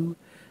few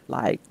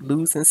like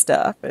losing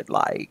stuff and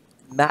like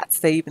not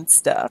saving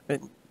stuff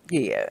and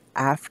yeah,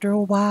 after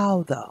a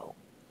while though,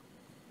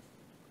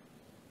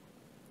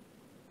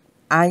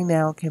 I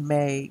now can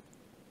make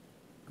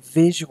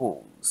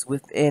visuals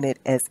within it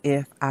as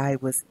if I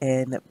was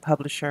in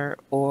Publisher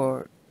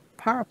or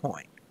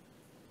PowerPoint.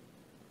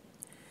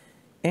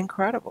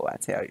 Incredible, I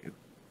tell you.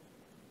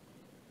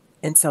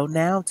 And so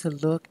now to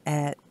look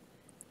at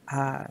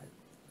uh,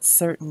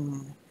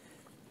 certain,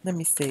 let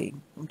me see,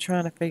 I'm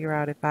trying to figure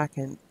out if I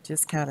can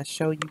just kind of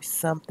show you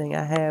something.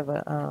 I have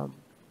had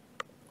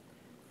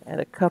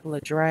a couple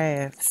of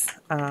drafts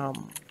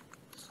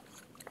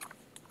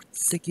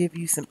to give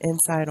you some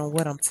insight on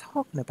what I'm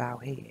talking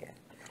about here.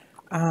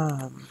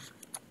 Um,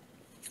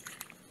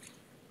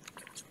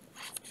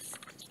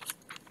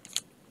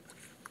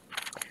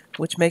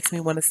 which makes me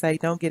want to say,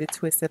 don't get it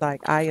twisted.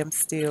 Like I am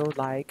still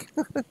like,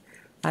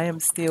 I am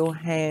still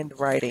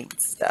handwriting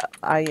stuff.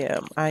 I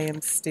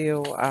am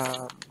still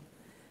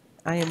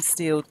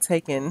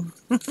taking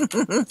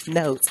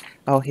notes.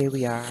 Oh, here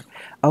we are.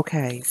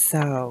 Okay,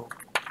 so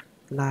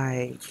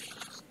like,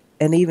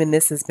 and even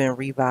this has been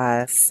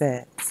revised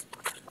since.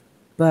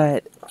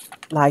 But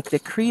like the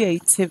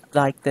creative,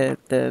 like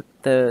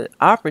the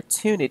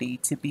opportunity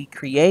to be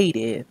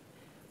creative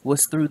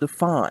was through the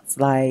fonts.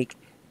 Like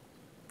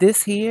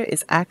this here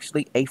is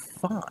actually a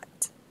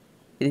font.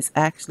 It is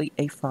actually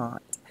a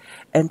font,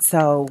 and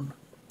so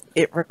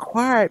it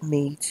required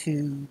me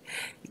to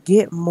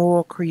get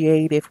more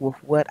creative with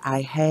what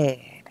I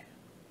had.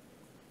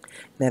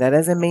 Now that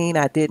doesn't mean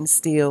I didn't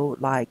still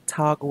like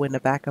toggle in the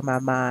back of my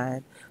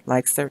mind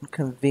like certain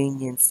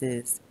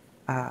conveniences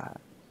uh,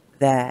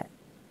 that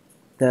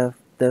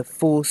the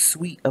full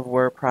suite of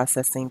word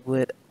processing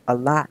would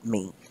allot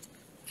me.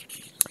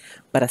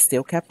 But I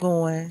still kept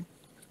going,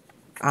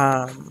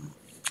 um,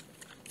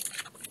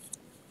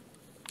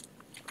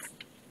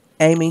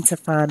 aiming to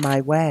find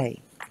my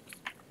way.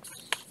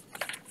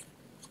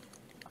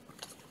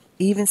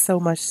 Even so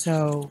much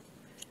so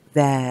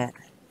that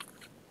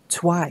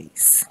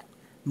twice,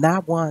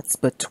 not once,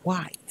 but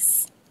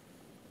twice,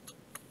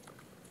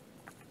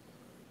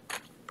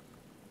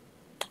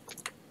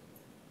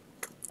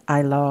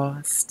 I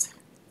lost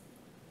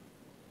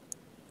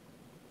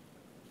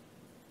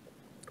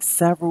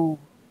several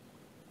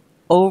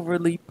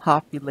overly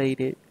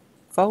populated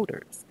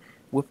folders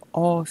with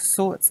all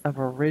sorts of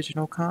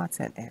original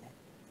content in it.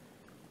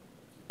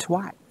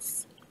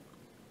 Twice.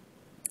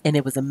 And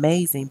it was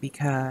amazing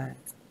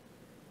because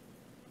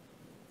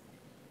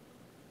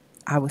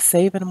I was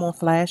saving them on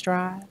flash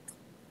drive,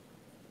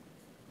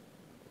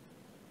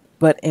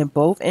 But in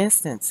both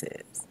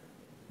instances,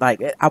 like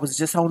I was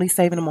just only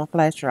saving them on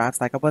flash drives.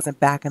 Like I wasn't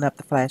backing up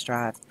the flash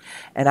drives.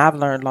 And I've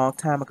learned a long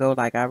time ago,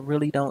 like I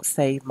really don't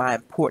save my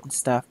important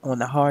stuff on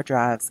the hard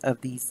drives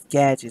of these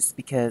gadgets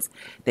because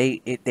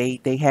they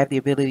have the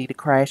ability to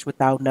crash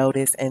without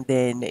notice, and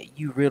then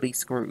you really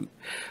screwed.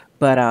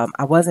 But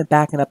I wasn't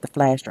backing up the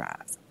flash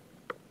drives.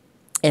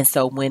 And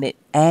so when it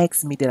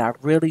asked me, did I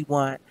really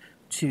want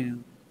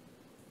to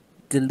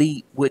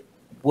delete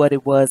what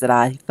it was that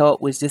I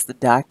thought was just a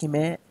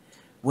document,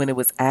 when it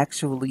was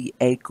actually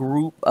a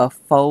group of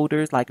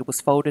folders, like it was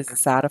folders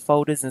inside of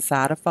folders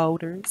inside of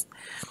folders,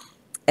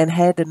 and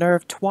had the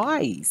nerve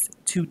twice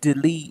to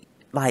delete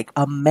like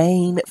a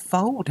main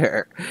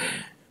folder.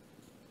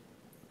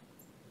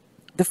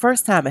 The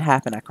first time it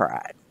happened, I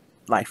cried.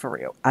 Like for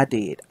real. I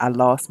did. I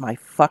lost my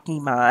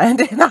fucking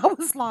mind. And I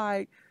was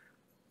like,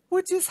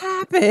 what just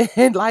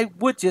happened? Like,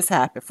 what just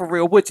happened? For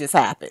real, what just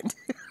happened?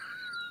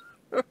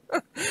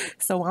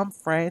 So I'm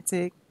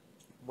frantic,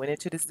 went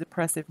into this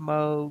depressive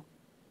mode,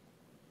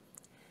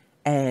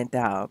 and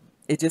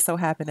it just so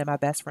happened that my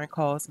best friend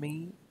calls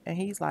me and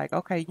he's like,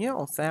 okay, you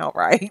don't sound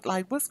right.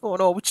 Like, what's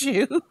going on with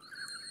you?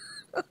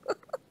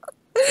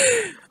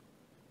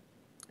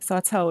 So I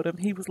told him,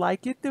 he was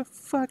like, get the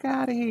fuck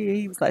out of here.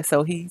 He was like,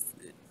 so he's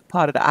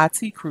part of the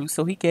IT crew.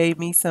 So he gave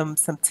me some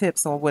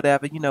tips on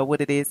whatever,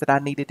 what it is that I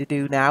needed to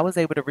do. Now I was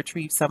able to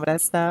retrieve some of that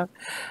stuff,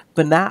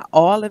 but not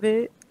all of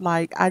it.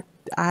 Like I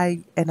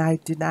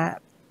did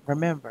not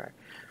remember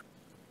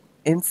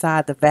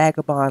inside the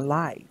vagabond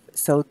life.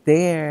 So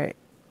there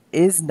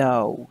is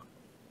no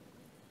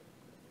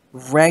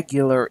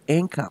regular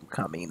income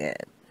coming in.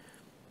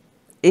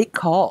 It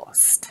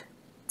cost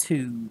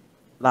to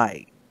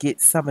like get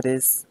some of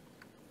this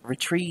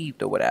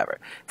retrieved or whatever.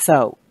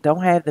 So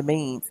don't have the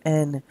means.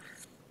 And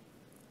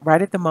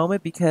right at the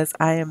moment, because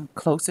I am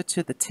closer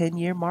to the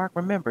 10-year mark,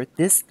 remember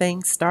this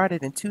thing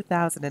started in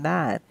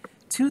 2009.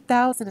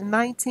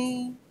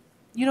 2019,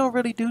 you don't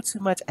really do too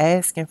much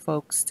asking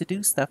folks to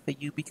do stuff for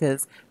you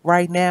because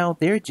right now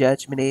their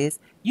judgment is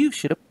you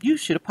should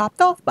have popped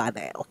off by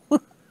now.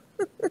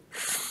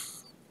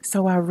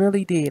 So I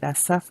really did. I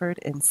suffered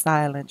in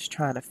silence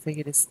trying to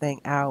figure this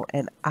thing out,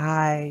 and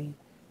I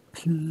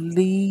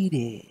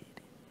pleaded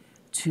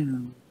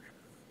to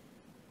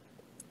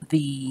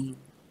the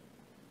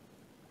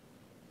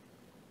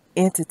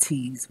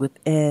entities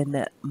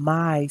within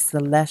my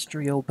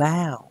celestial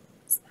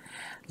bounds.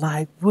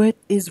 Like, what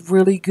is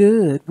really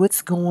good?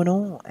 What's going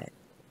on?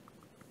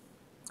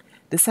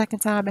 The second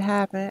time it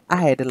happened, I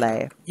had to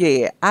laugh.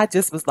 Yeah, I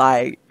just was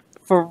like,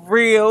 for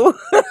real?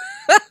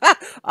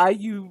 Are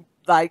you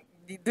like,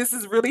 this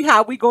is really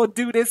how we gonna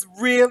do this?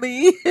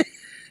 Really?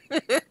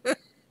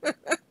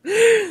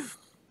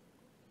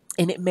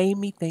 And it made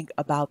me think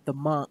about the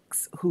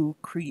monks who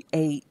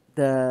create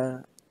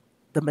the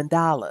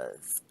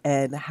mandalas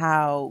and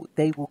how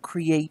they will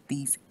create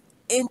these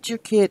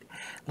intricate,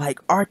 like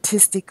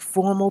artistic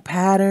formal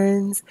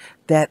patterns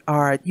that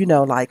are,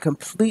 like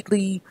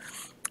completely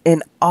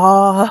in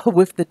awe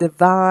with the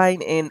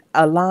divine, in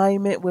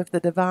alignment with the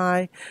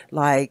divine,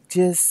 like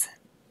just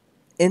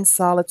in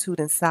solitude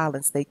and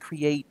silence they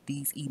create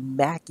these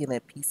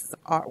immaculate pieces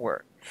of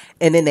artwork,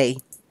 and then they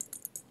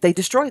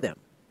destroy them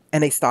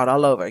and they start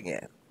all over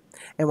again.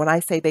 And when I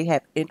say they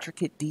have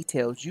intricate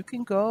details, you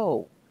can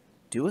go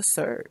do a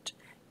search.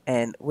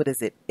 And what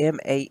is it?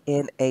 Manadala.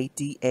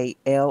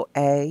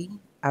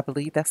 I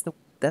believe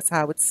that's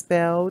how it's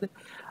spelled.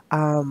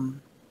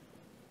 Um,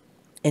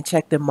 and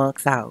check the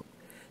monks out.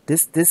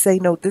 This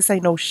ain't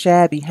no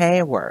shabby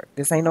handwork.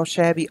 This ain't no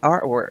shabby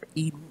artwork.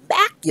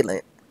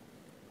 Immaculate.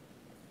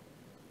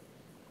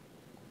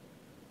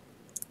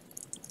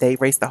 They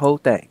erased the whole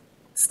thing.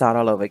 Start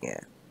all over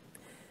again.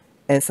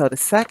 And so the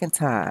second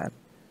time,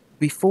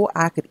 before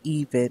I could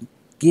even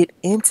get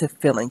into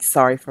feeling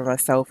sorry for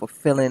myself or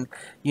feeling,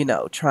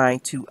 trying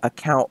to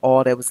account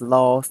all that was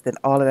lost and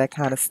all of that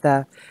kind of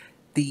stuff,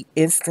 the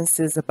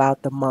instances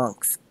about the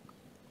monks,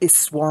 it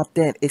swamped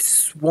in. It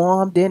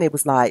swarmed in. It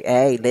was like,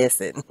 hey,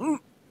 listen,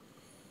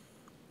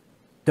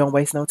 don't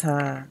waste no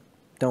time.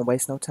 Don't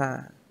waste no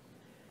time.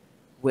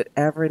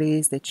 Whatever it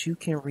is that you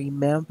can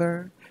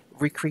remember,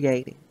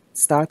 recreate it.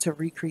 Start to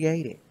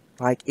recreate it.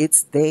 Like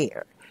it's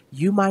there.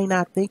 You might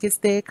not think it's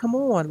there. Come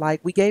on. Like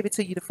we gave it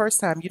to you the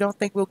first time. You don't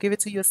think we'll give it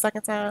to you a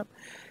second time?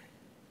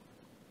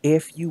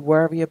 If you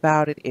worry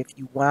about it, if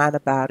you whine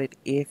about it,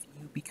 if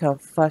you become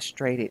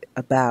frustrated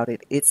about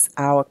it, it's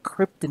our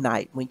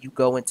kryptonite when you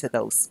go into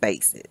those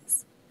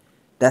spaces.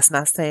 That's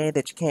not saying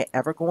that you can't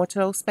ever go into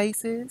those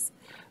spaces,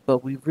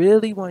 but we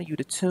really want you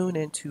to tune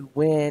into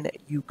when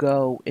you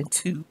go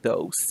into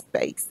those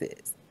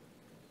spaces.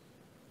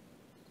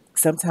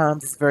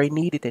 Sometimes it's very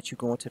needed that you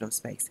go into them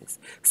spaces.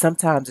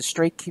 Sometimes it's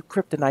straight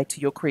kryptonite to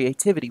your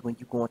creativity when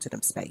you go into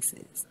them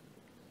spaces.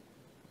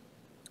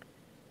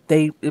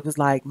 It was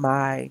like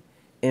my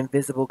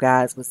invisible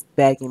guides was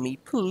begging me,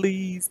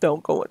 please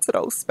don't go into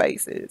those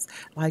spaces.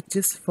 Like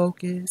just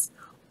focus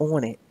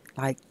on it.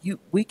 Like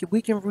we can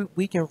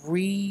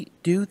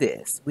redo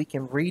this. We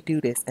can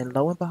redo this, and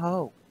lo and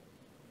behold,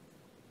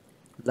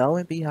 Lo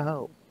and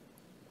behold,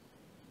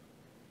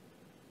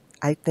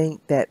 I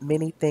think that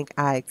many think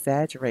I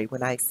exaggerate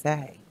when I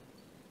say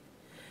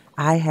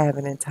I have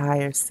an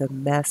entire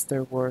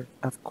semester worth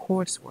of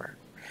coursework.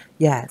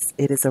 Yes,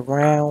 it is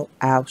around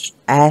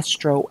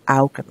astro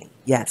alchemy.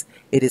 Yes,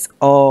 it is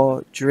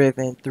all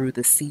driven through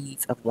the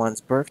seeds of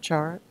one's birth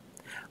chart,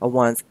 of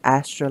one's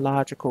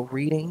astrological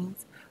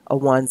readings,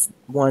 of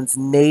one's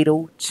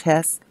natal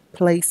chess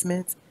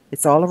placements.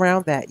 It's all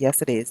around that.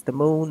 Yes, it is. The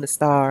moon, the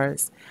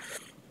stars,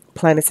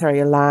 planetary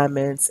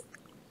alignments,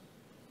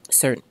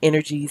 certain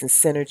energies and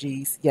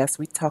synergies. Yes,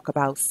 we talk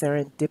about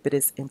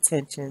serendipitous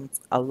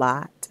intentions a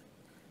lot.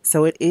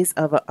 So it is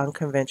of an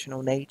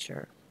unconventional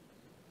nature.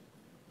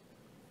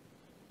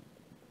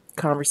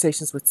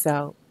 Conversations with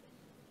self,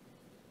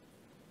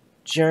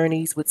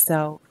 journeys with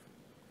self,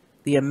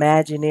 the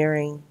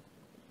imagineering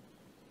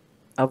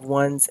of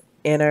one's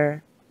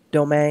inner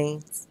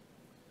domains.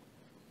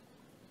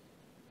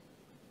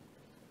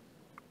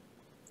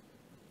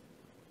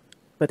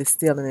 But it's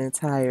still an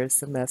entire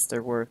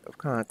semester worth of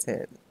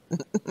content.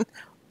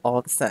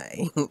 All the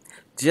same.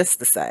 Just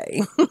the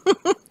same.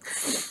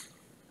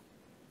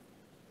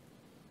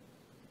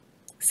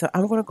 So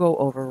I'm going to go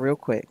over real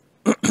quick.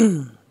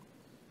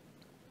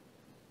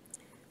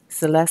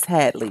 Celeste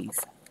Hadley's.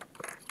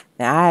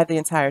 Now, I have the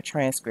entire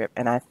transcript,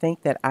 and I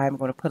think that I'm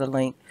going to put a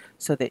link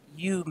so that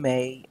you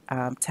may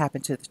tap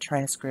into the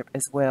transcript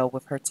as well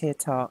with her TED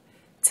Talk,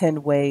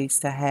 10 Ways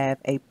to Have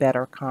a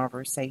Better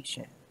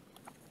Conversation.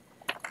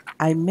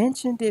 I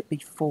mentioned it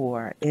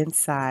before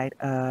inside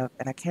of,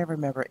 and I can't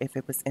remember if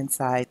it was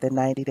inside the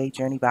 90-Day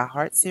Journey by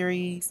Heart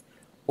series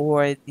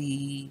or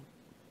the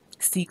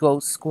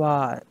Seagull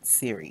Squad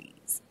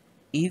series.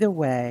 Either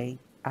way,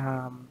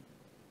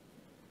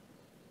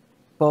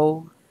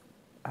 both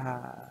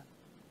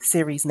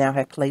series now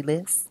have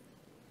playlists,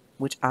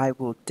 which I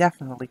will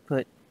definitely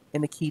put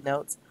in the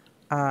keynotes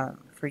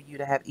for you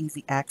to have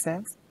easy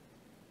access,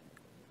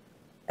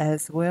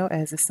 as well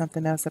as it's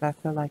something else that I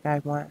feel like I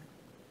want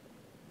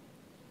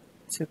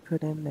to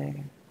put in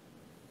there.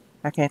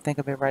 I can't think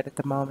of it right at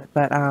the moment,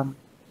 but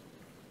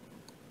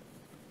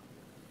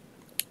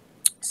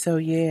so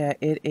yeah,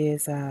 it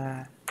is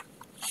the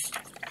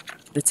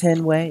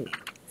 10 ways.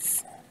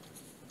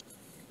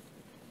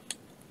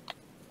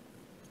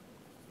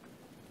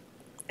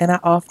 And I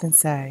often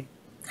say,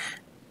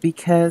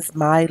 because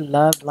my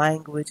love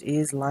language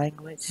is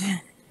language,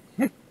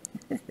 and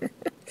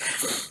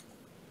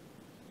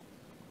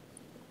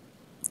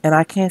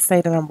I can't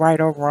say that I'm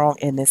right or wrong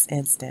in this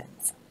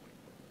instance,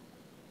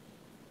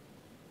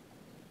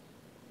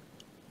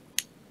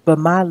 but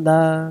my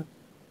love,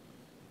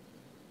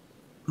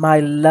 my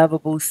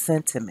lovable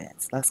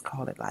sentiments, let's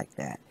call it like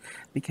that,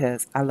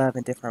 because I love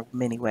in different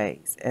many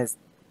ways, as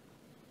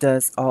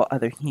does all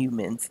other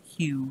humans.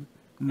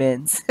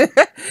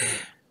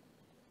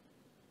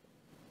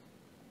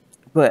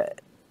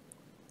 But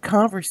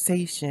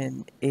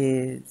conversation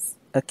is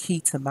a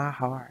key to my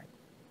heart.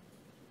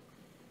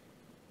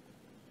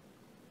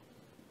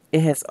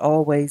 It has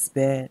always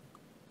been.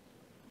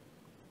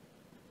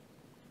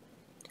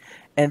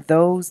 And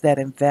those that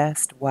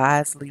invest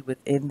wisely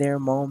within their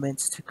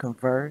moments to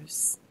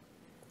converse,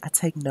 I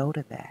take note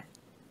of that.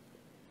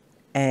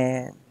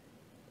 And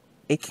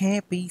it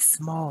can't be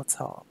small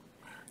talk.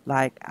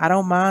 Like, I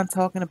don't mind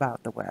talking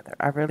about the weather.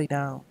 I really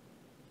don't.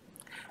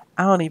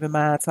 I don't even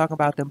mind talking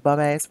about them bum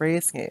ass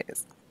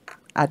Redskins.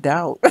 I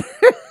don't.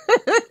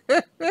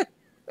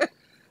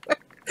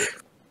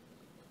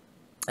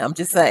 I'm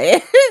just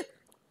saying.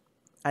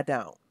 I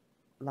don't.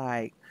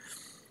 Like,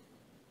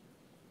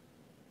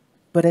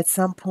 but at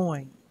some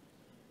point,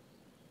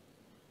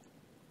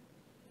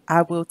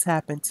 I will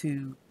tap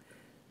into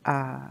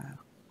uh,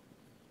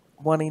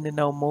 wanting to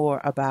know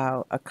more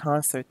about a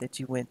concert that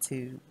you went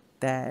to,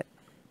 that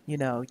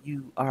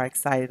you are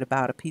excited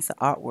about, a piece of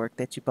artwork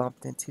that you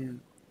bumped into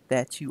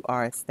that you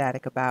are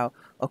ecstatic about,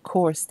 a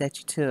course that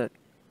you took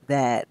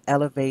that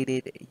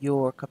elevated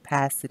your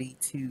capacity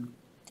to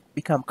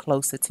become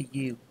closer to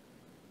you,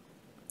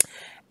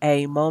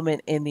 a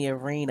moment in the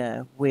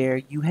arena where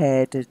you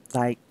had to,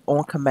 like,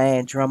 on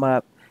command, drum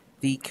up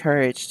the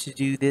courage to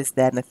do this,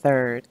 that, and the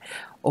third,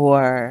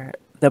 or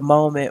the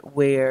moment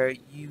where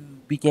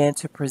you began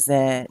to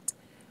present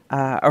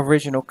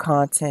original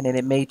content and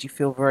it made you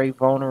feel very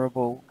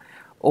vulnerable,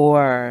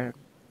 or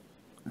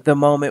the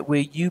moment where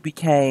you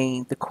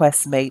became the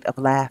questmate of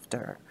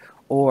laughter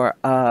or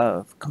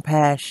of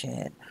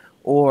compassion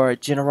or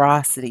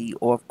generosity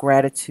or of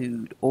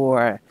gratitude,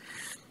 or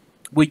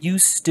where you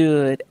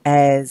stood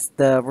as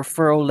the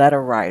referral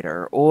letter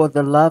writer or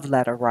the love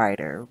letter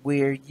writer,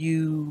 where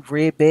you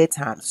read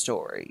bedtime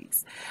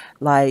stories.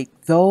 Like,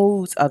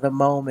 those are the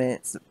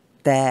moments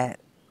that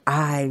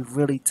I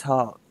really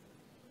talk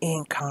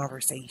in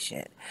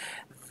conversation.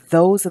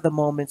 Those are the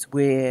moments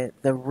where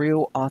the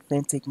real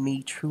authentic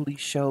me truly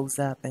shows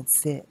up and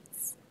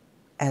sits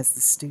as the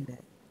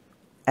student,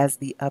 as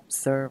the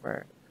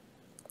observer,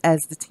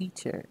 as the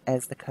teacher,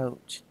 as the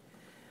coach.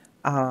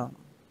 Um,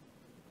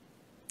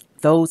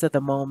 those are the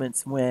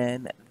moments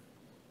when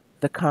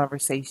the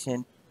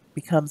conversation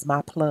becomes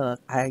my plug.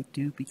 I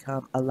do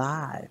become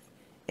alive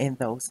in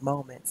those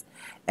moments.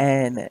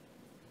 And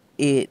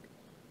it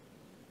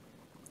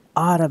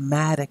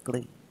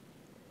automatically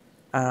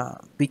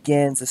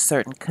begins a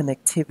certain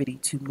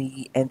connectivity to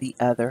me and the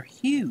other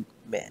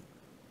human.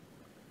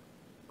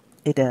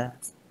 It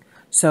does.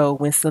 So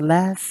when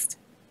Celeste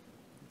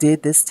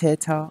did this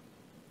TED Talk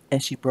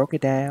and she broke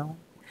it down,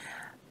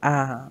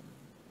 um,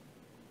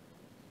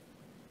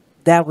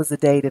 that was the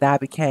day that I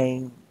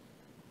became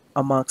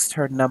amongst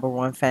her number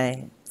one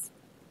fans.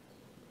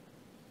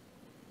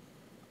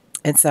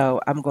 And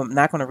so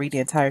not going to read the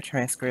entire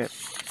transcript.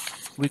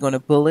 We're going to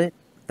bullet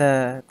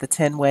the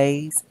 10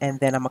 ways, and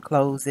then I'm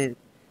going to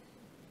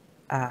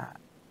uh,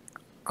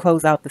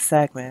 close out the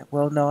segment.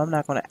 Well, no, I'm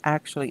not going to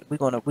actually. We're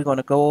going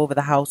to go over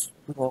the house.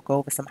 We're going to go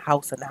over some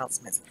house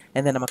announcements,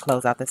 and then I'm going to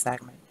close out the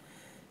segment.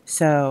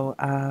 So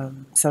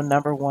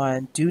number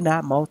one, do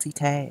not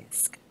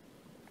multitask.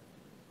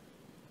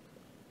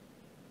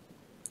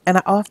 And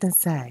I often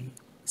say,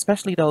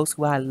 especially those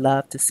who I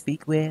love to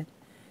speak with,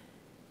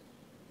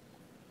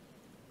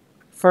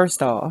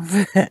 first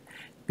off,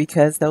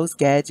 because those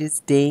gadgets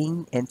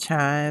ding and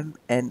chime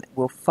and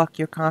will fuck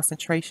your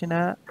concentration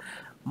up,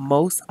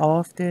 most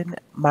often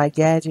my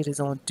gadget is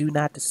on do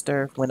not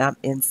disturb when I'm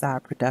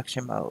inside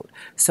production mode.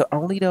 So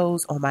only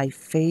those on my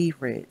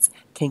favorites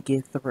can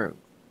get through.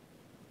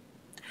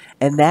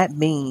 And that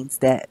means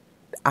that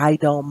I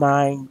don't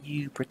mind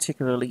you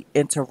particularly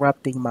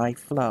interrupting my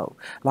flow.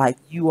 Like,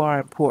 you are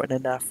important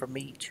enough for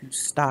me to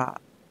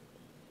stop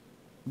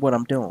what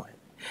I'm doing.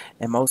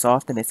 And most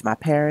often it's my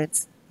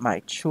parents,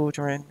 my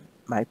children,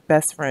 my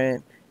best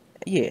friend,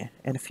 yeah,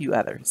 and a few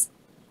others.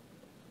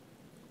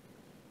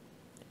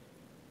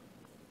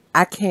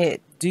 I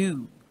can't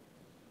do,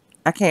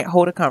 I can't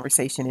hold a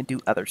conversation and do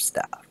other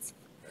stuff.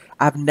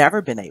 I've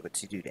never been able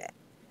to do that.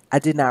 I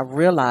did not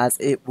realize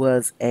it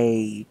was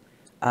a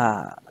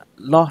uh,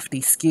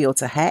 lofty skill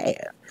to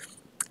have.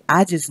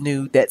 I just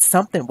knew that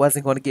something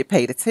wasn't going to get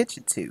paid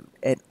attention to.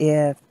 And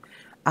if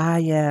I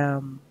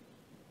am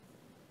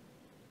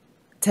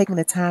taking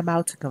the time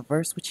out to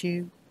converse with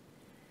you,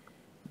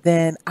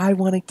 then I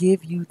want to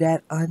give you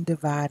that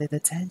undivided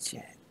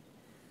attention.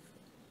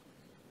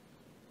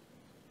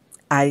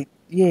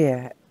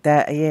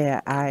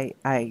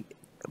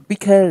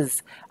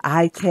 Because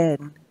I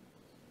can,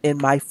 in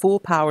my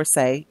full power,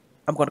 say,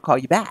 I'm going to call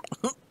you back.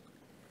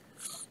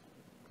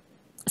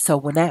 So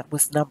when that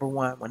was number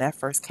one, when that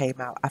first came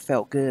out, I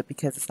felt good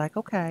because it's like,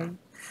 okay,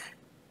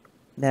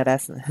 now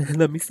that's,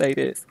 let me say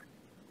this.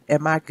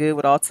 Am I good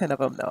with all 10 of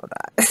them? No, I'm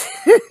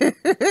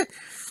not.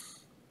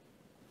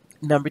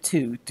 Number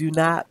two, do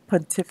not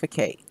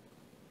pontificate.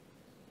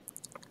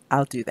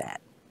 I'll do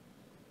that.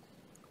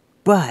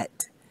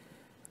 But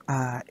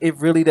it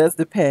really does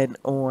depend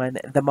on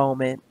the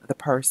moment, the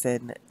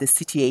person, the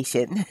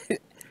situation.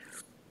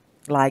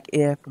 Like,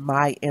 if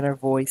my inner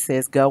voice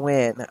says go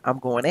in, I'm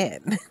going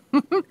in.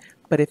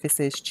 But if it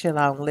says chill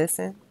out and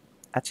listen,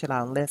 I chill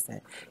out and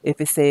listen.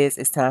 If it says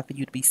it's time for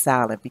you to be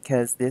silent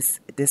because this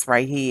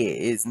right here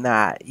is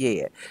not,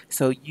 yeah.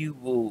 So you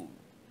will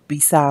be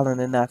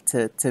silent enough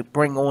to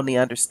bring on the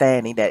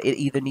understanding that it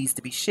either needs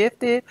to be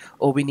shifted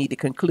or we need to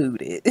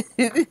conclude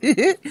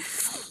it.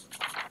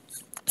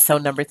 So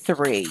number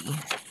three,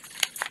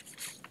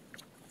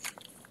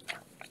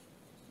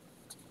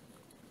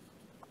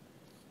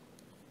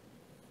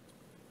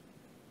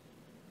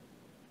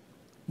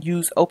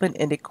 use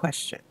open-ended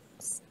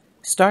questions.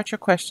 Start your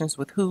questions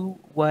with who,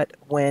 what,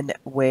 when,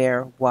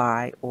 where,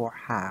 why, or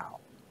how.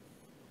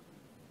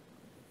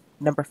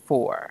 Number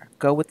four,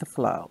 go with the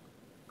flow.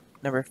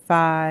 Number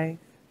five,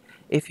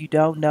 if you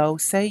don't know,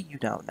 say you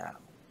don't know.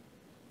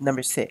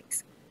 Number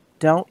six,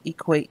 don't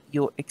equate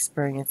your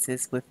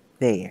experiences with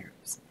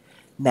theirs.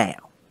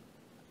 Now,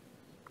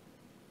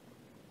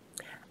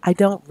 I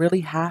don't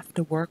really have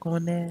to work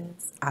on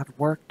this. I've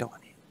worked on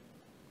it.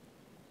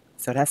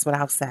 So that's what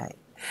I'll say.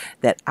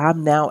 That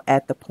I'm now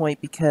at the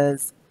point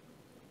because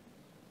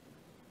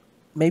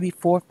maybe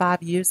 4 or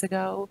 5 years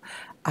ago,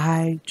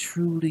 I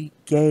truly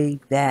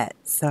gave that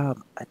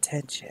some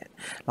attention.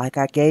 Like,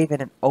 I gave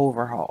it an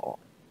overhaul.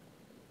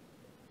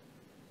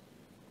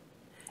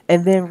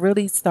 And then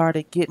really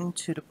started getting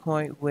to the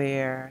point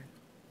where,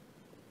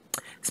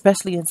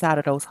 especially inside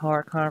of those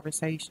hard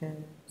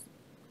conversations,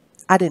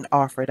 I didn't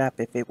offer it up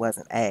if it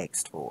wasn't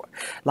asked for.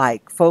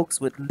 Like, folks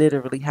would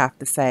literally have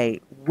to say,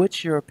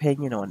 what's your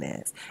opinion on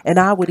this? And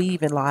I would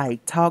even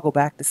like toggle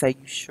back to say,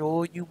 you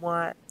sure you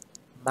want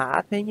my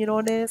opinion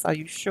on this? Are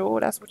you sure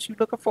that's what you're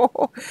looking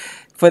for?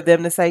 For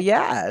them to say,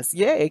 yes,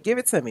 yeah, give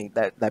it to me.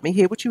 Let me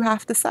hear what you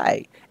have to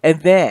say.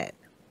 And then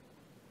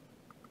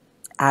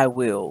I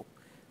will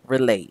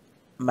relate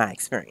my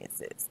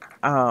experiences.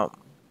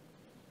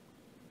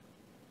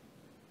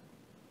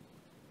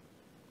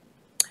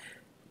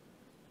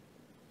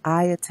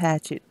 I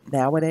attach it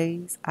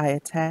nowadays, I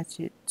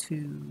attach it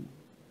to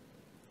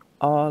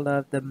all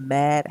of the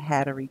Mad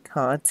Hattery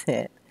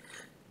content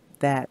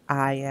that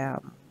I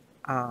am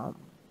um,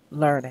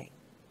 learning.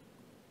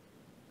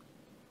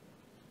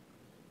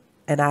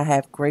 And I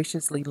have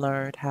graciously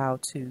learned how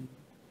to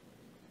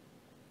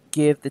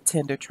give the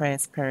tender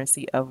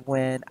transparency of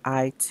when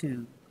I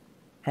too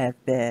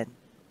have been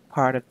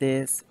part of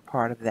this,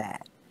 part of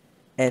that.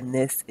 And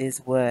this is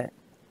what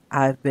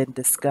I've been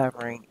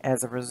discovering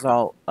as a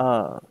result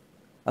of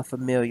a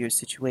familiar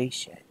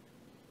situation.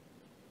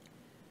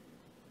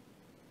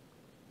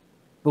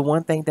 But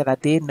one thing that I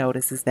did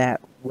notice is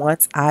that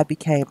once I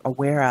became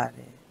aware of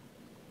it,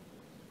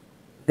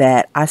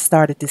 that I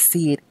started to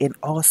see it in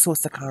all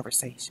sorts of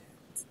conversations.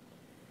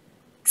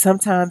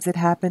 Sometimes it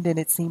happened and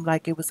it seemed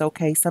like it was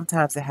okay.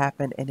 Sometimes it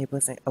happened and it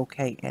wasn't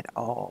okay at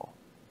all.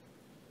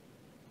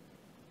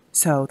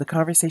 So the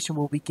conversation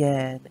will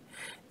begin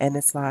and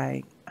it's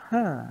like,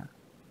 I'm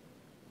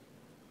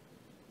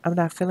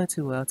not feeling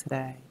too well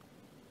today.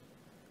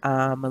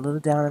 I'm a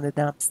little down in the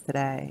dumps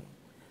today.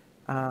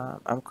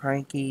 I'm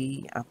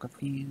cranky, I'm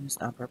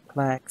confused, I'm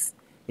perplexed.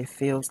 It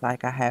feels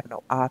like I have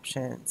no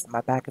options.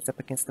 My back is up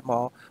against the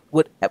wall.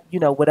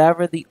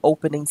 Whatever the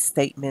opening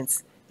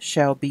statements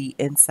shall be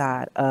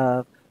inside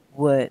of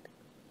what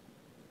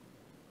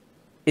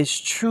is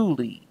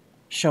truly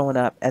showing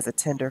up as a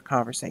tender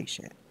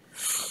conversation.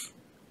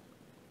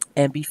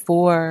 And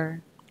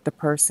before the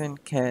person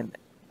can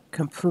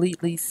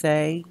completely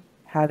say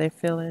how they're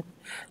feeling,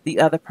 the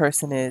other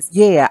person is,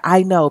 yeah,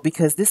 I know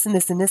because this and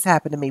this and this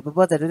happened to me, but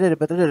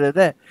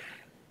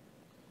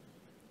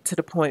to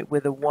the point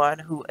where the one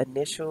who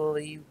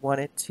initially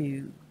wanted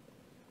to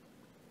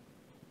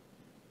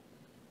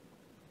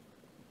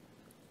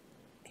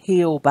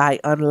heal by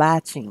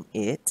unlatching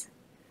it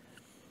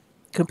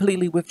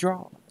completely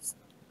withdraws.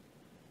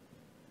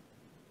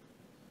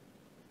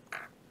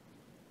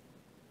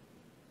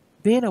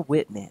 Being a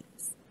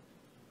witness,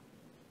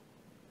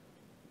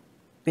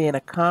 being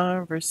a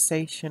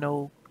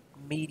conversational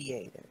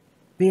mediator,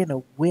 being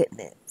a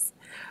witness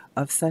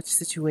of such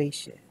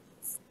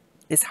situations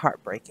is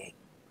heartbreaking.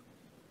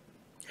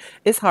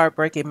 It's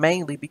heartbreaking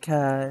mainly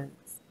because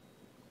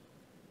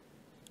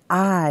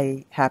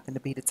I happen to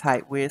be the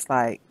type where it's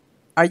like,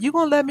 are you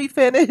going to let me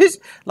finish?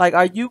 Like,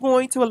 are you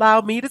going to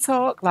allow me to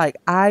talk? Like,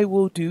 I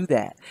will do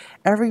that.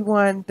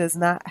 Everyone does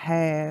not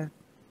have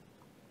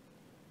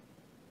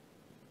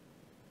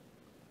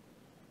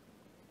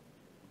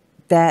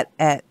that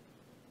at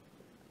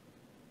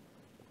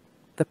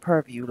the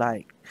purview.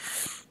 Like,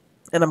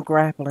 and I'm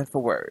grappling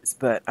for words,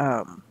 but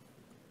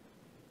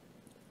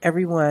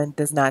everyone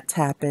does not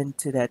tap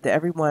into that.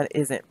 Everyone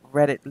isn't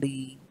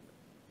readily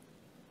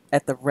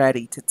at the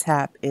ready to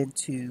tap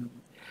into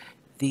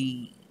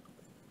the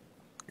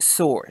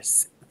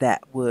source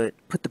that would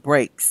put the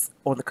brakes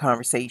on the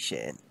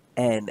conversation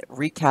and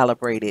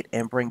recalibrate it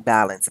and bring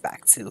balance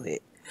back to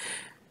it.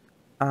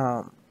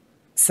 Um,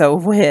 so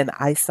when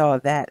I saw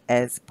that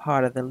as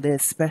part of the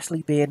list,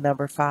 especially being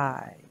number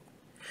 5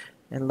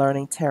 and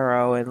learning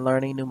tarot and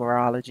learning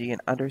numerology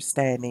and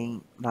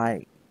understanding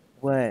like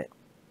what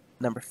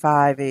number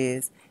 5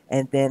 is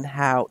and then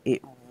how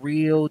it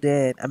reeled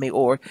in,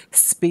 or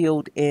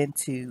spilled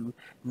into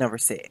number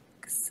 6.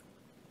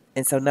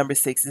 And so number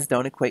 6 is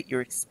don't equate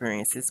your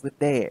experiences with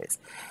theirs.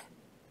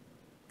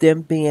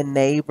 Them being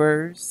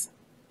neighbors.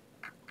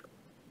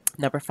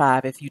 Number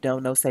 5, if you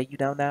don't know, say you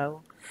don't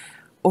know.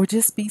 Or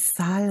just be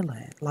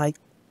silent. Like,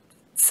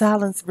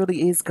 silence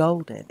really is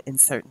golden in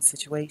certain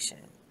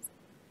situations.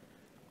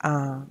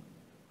 Um,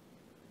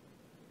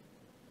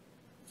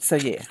 so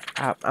yeah,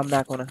 I'm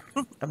not gonna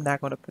I'm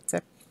not gonna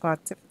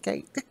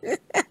pontificate.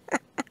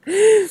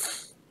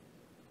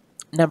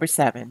 Number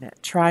 7,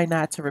 try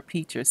not to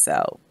repeat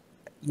yourself.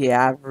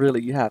 Yeah, I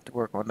really have to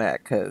work on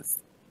that because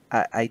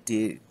I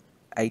do.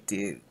 I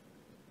do.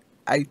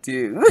 I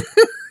do.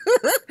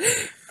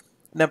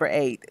 Number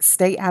 8,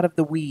 stay out of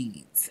the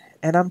weeds.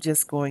 And I'm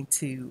just going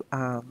to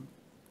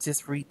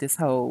just read this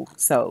whole.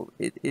 So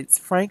it's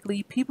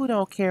frankly, people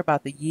don't care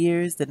about the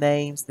years, the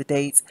names, the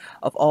dates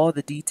of all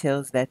the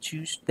details that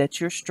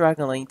you're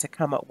struggling to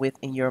come up with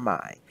in your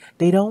mind.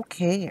 They don't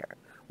care.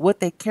 What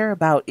they care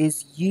about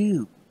is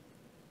you.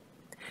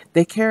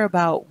 They care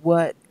about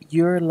what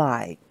you're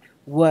like,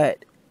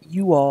 what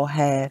you all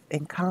have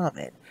in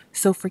common.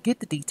 So forget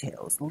the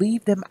details.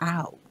 Leave them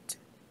out.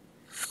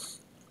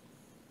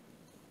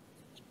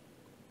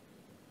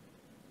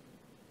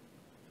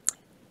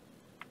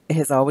 It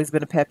has always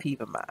been a pet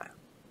peeve of mine.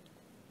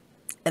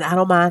 And I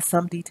don't mind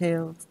some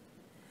details.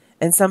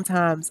 And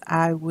sometimes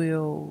I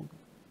will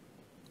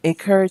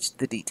encourage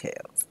the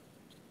details.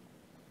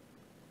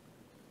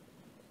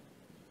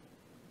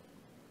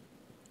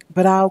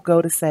 But I'll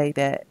go to say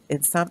that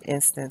in some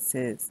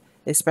instances,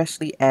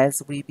 especially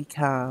as we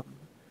become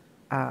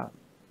um,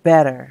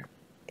 better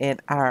in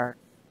our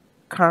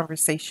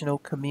conversational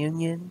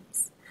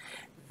communions,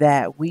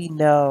 that we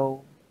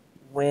know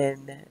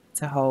when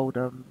to hold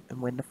them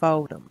and when to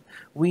fold them.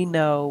 We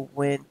know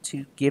when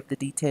to give the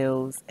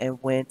details and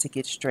when to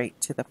get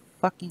straight to the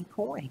fucking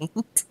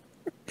point.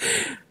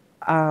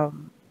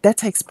 That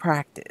takes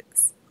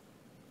practice.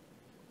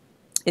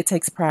 It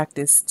takes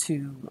practice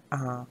to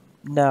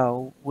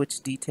know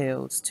which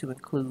details to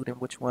include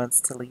and which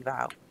ones to leave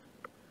out.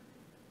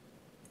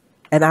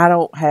 And I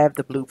don't have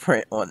the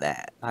blueprint on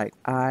that. Like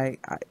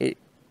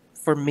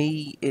for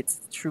me,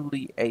 it's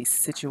truly a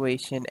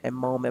situation and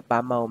moment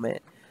by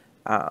moment,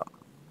 um,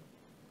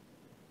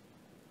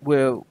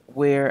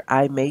 where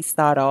I may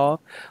start off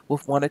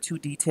with one or two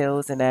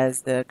details, and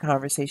as the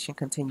conversation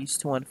continues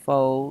to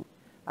unfold,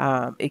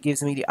 it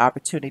gives me the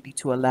opportunity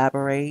to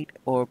elaborate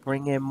or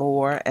bring in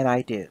more, and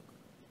I do.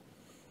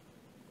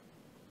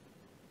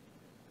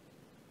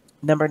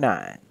 Number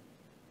 9,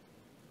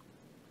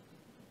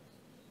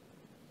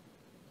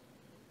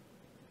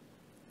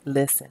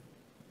 listen.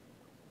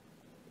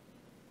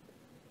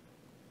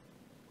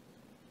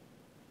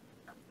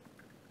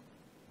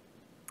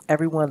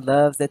 Everyone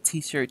loves that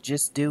t-shirt,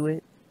 just do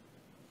it.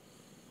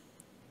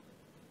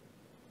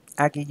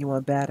 I give you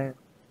one better.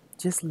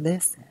 Just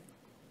listen.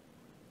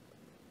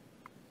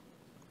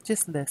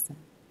 Just listen.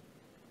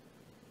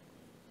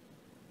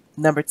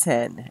 Number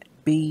 10,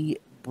 be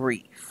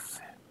brief.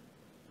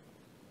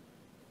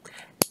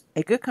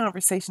 A good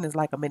conversation is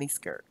like a mini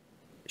skirt,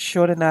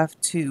 short enough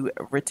to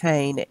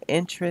retain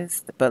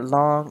interest, but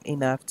long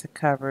enough to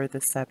cover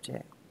the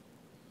subject.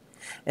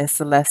 And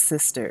Celeste's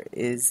sister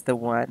is the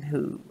one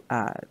who,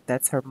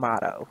 that's her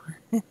motto.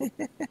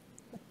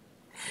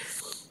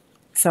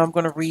 So I'm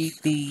going to read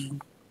the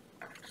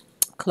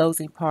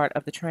closing part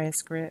of the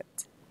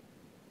transcript.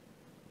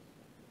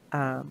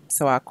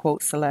 So I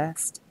quote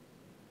Celeste.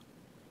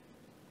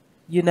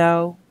 You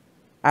know,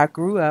 I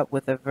grew up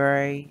with a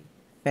very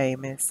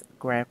famous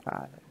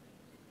grandfather,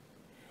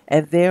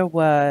 and there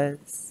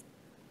was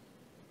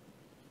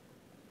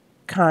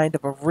kind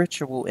of a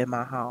ritual in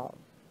my home.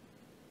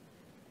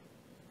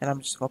 And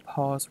I'm just going to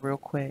pause real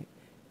quick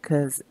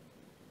because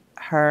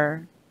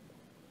her,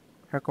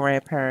 her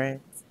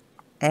grandparents,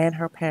 and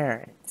her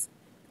parents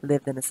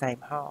lived in the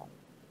same home.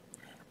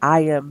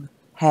 I am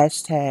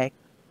hashtag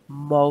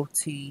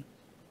multi-family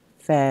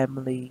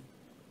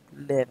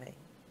living.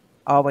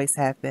 Always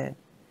have been.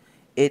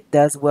 It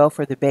does well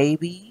for the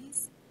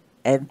babies,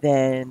 and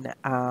then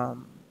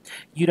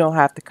you don't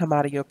have to come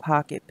out of your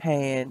pocket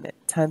paying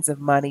tons of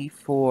money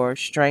for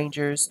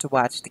strangers to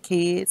watch the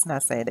kids.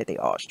 Not saying that they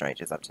all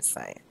strangers, I'm just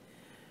saying.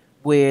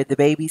 Where the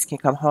babies can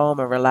come home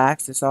and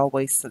relax,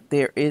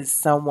 there is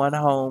someone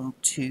home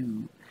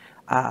to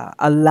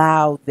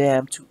allow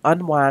them to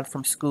unwind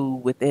from school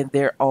within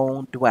their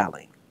own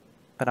dwelling.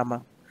 But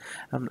I'm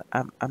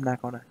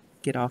not gonna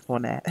get off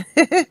on that.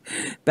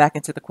 Back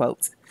into the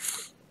quotes.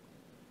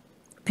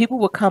 People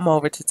would come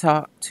over to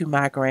talk to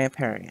my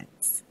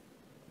grandparents.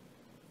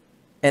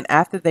 And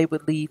after they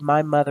would leave,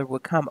 my mother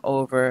would come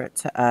over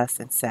to us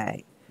and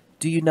say,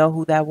 "Do you know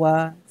who that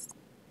was?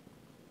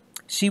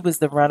 She was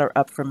the runner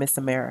up for Miss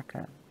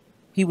America.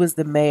 He was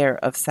the mayor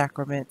of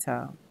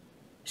Sacramento.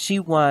 She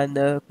won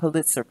the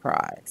Pulitzer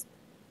Prize.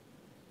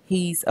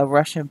 He's a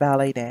Russian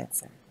ballet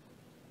dancer."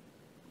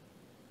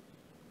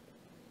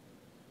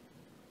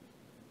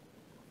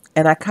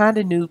 And I kind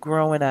of knew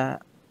growing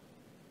up,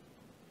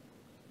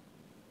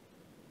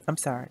 I'm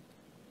sorry,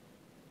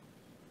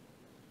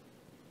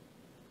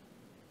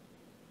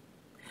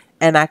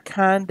 and I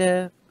kind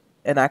of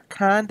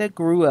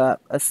grew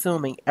up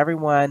assuming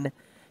everyone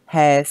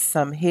has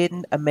some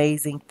hidden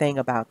amazing thing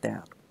about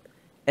them.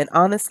 And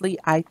honestly,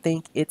 I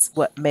think it's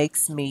what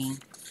makes me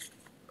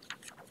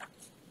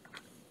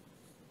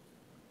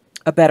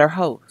a better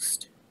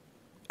host.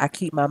 I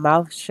keep my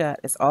mouth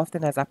shut as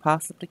often as I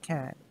possibly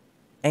can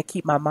and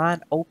keep my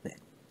mind open.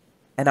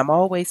 And I'm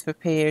always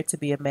prepared to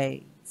be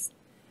amazed.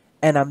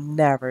 And I'm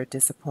never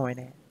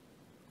disappointed.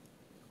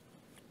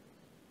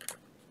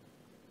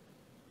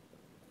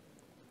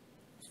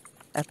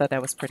 I thought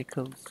that was pretty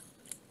cool.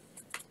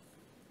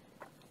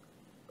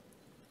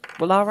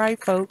 Well, all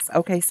right, folks.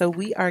 Okay, so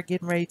we are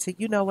getting ready to,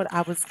 you know what,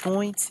 I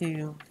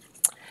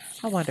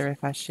wonder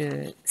if I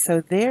should.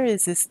 So there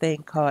is this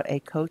thing called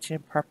a coaching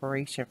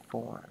preparation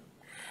form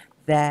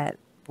that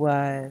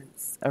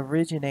was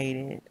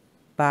originated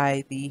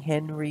by the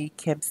Henry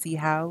Kempsey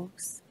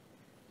House,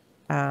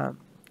 um,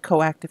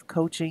 Coactive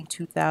Coaching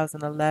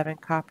 2011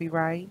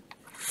 copyright.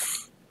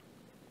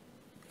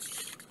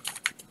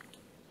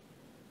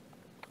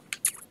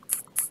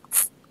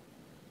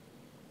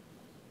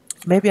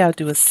 Maybe I'll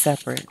do a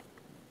separate.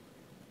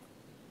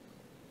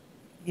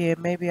 Yeah,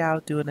 maybe I'll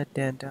do an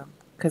addendum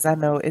because I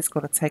know it's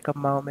going to take a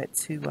moment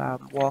to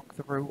walk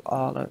through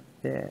all of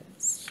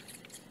this.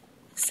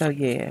 So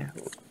yeah,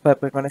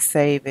 but we're going to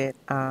save it,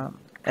 and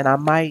I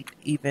might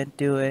even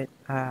do it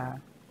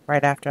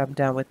right after I'm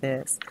done with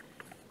this.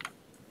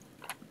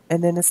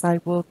 And then it's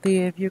like, well,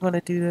 Thea, if you're going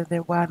to do that,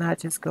 then why not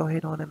just go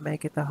ahead on and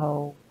make it the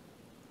whole?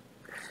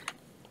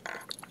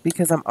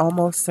 Because I'm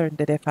almost certain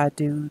that if I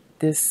do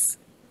this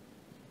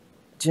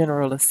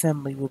General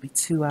Assembly will be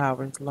 2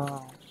 hours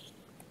long.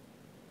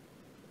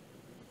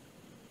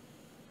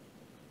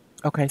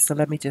 Okay, so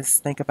let me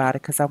just think about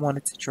it because I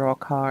wanted to draw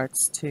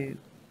cards too.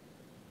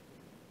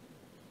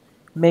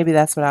 Maybe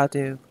that's what I'll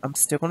do. I'm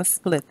still going to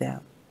split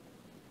them.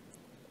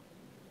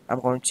 I'm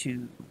going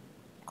to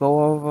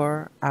go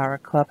over our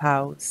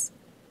clubhouse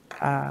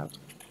um,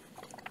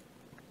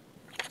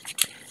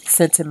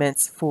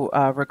 sentiments for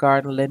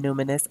regarding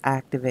Lenuminous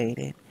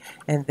activated,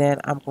 and then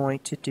I'm going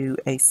to do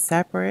a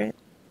separate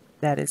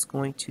that is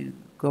going to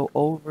go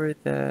over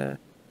the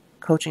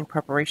coaching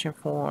preparation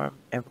form,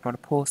 and we're going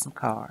to pull some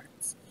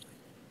cards.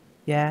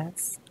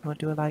 Yes, I'm going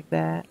to do it like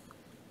that.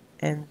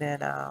 And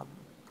then,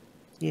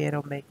 yeah,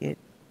 it'll make it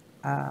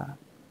not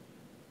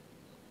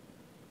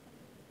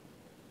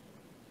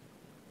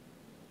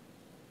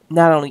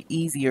only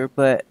easier,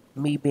 but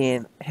me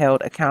being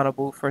held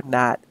accountable for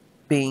not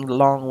being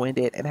long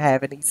winded and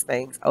having these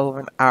things over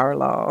an hour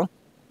long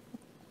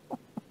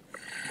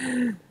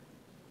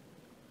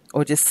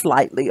or just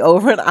slightly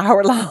over an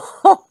hour long.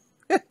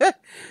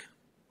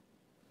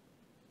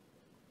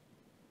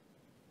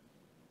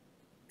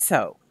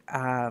 So,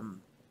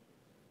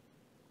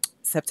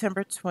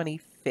 September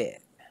 25th.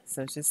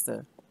 So it's just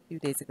a few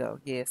days ago.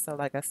 Yeah. So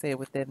like I said,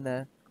 within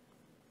the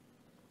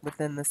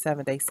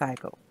 7-day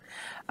cycle,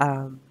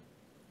 um,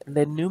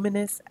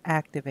 Lenuminous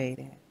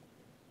activated,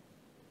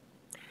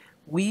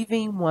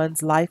 weaving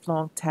one's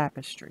lifelong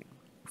tapestry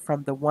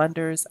from the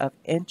wonders of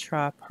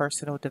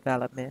intrapersonal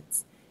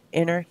developments,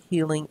 inner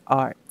healing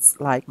arts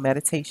like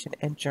meditation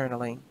and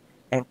journaling,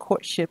 and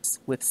courtships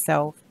with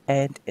self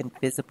and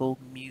invisible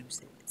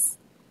muses.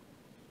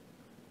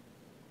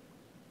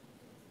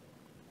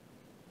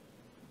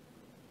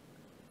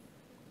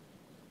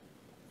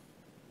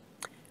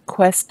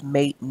 Quest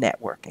mate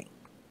networking.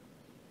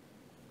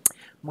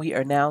 We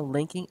are now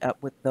linking up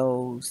with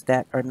those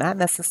that are not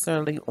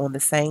necessarily on the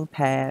same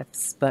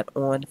paths, but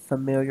on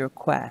familiar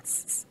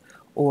quests,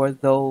 or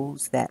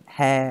those that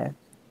have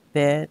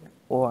been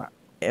or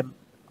am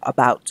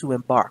about to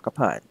embark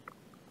upon.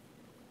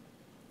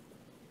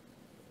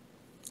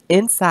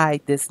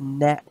 Inside this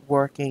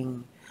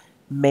networking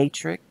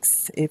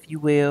matrix, if you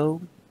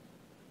will,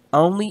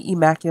 only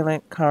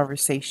immaculate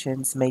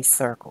conversations may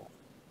circle.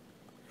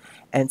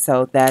 And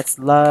so that's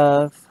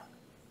love.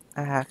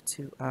 I have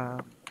to,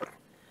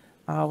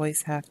 I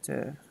always have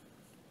to,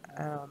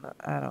 I don't know.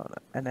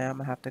 And now I'm going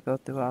to have to go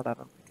through all of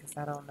them because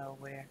I don't know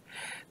where.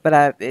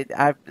 But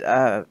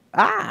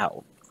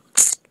ow!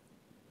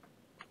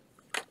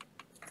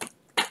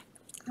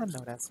 I know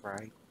that's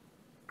right.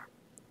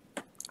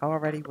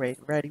 Already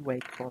ready,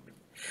 wait for me.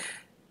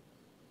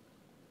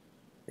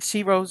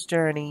 Shiro's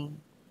journey,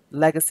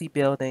 legacy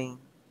building,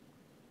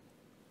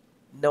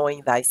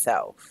 knowing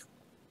thyself.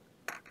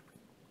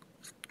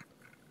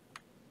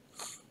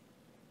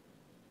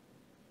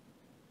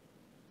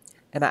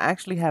 And I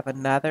actually have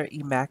another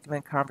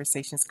Immaculate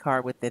Conversations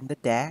card within the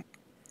deck,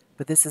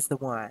 but this is the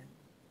one.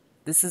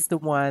 This is the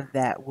one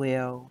that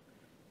will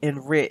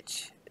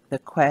enrich the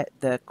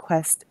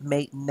quest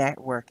mate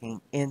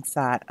networking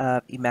inside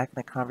of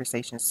Immaculate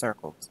Conversation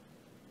circles.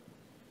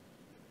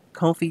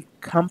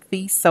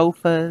 Comfy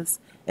sofas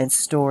and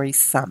story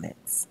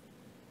summits.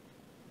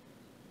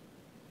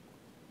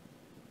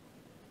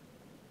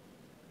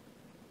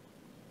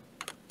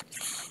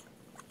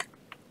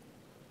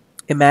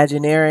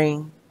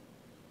 Imagineering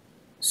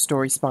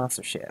story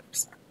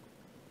sponsorships.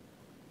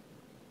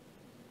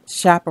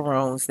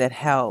 Chaperones that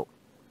help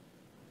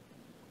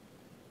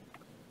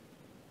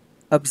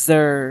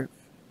observe,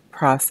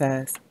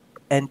 process,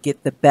 and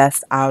get the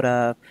best out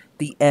of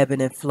the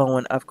ebbing and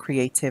flowing of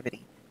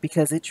creativity,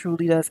 because it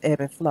truly does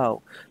ebb and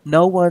flow.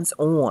 No one's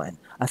on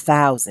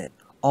 1,000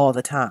 all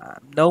the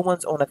time. No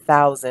one's on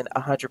 1,000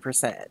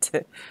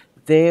 100%.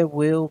 There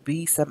will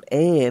be some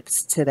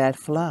ebbs to that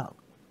flow.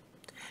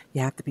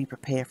 You have to be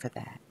prepared for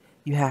that.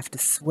 You have to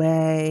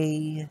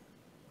sway.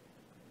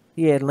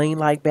 Yeah, lean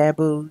like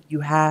bamboo. You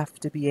have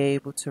to be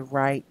able to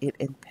write it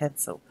in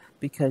pencil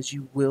because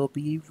you will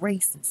be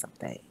erasing some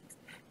things.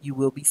 You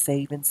will be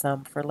saving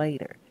some for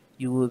later.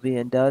 You will be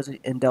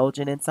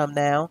indulging in some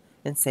now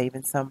and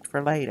saving some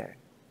for later.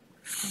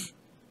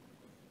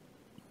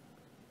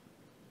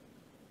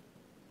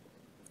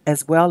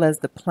 As well as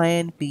the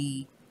Plan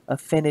B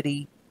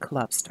affinity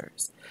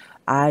clusters.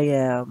 I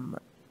am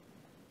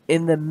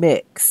in the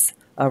mix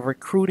of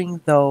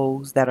recruiting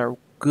those that are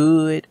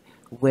good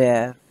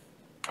with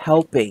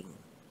helping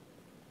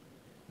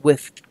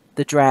with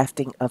the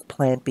drafting of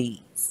Plan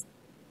Bs.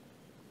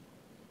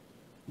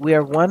 We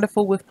are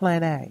wonderful with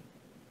Plan A.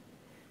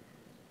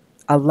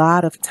 A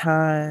lot of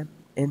time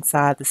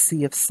inside the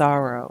sea of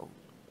sorrow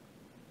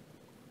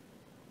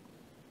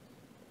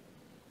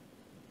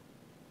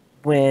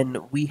when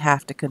we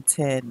have to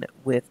contend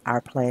with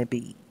our Plan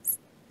Bs.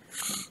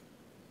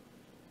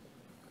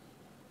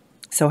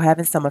 So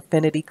having some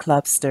affinity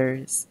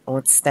clusters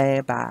on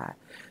standby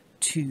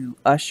to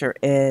usher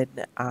in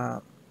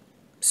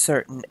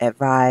certain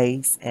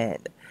advice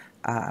and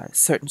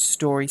certain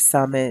story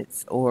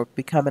summits or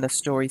becoming a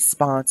story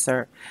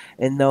sponsor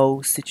in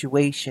those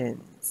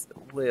situations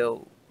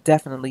will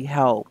definitely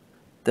help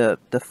the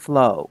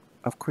flow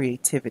of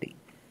creativity.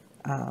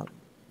 Um,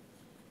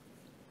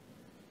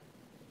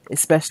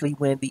 Especially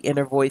when the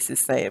inner voice is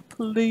saying,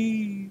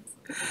 please,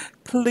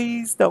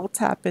 please don't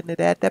tap into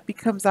that. That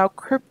becomes our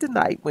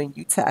kryptonite when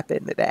you tap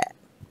into that.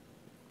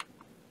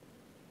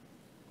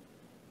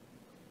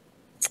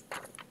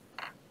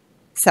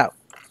 So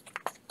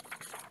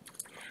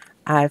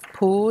I've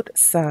pulled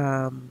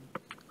some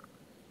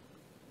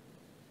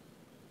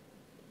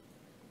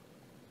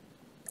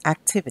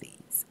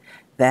activities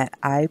that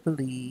I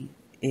believe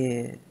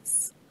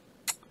is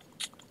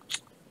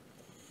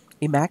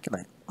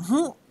immaculate.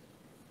 Mhm.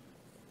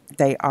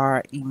 They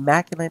are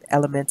immaculate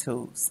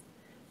elementals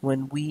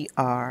when we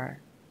are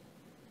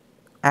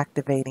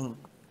activating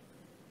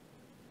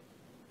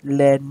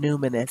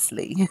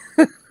luminously.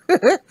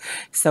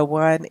 So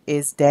one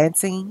is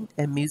dancing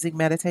and music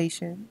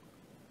meditation.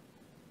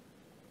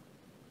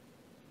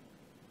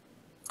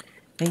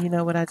 And you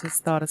know what? I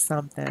just thought of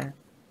something.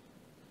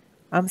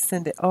 I'm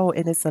sending, oh,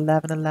 and it's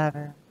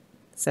 11/11,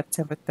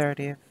 September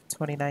 30th,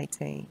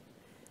 2019.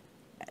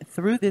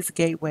 Through this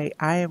gateway,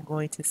 I am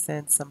going to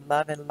send some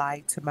love and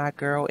light to my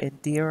girl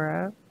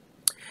Indira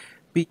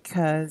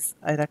because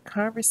in a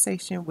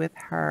conversation with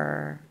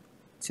her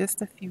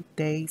just a few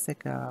days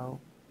ago,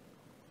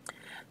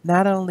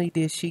 not only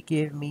did she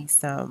give me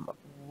some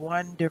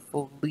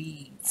wonderful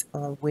leads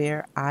on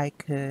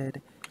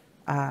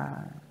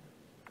uh,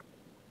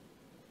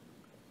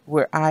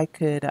 where I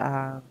could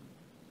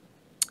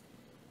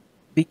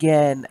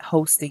begin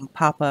hosting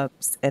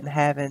pop-ups and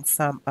having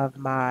some of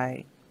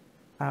my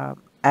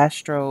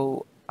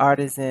Astro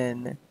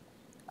Artisan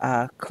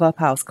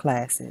clubhouse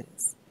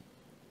classes.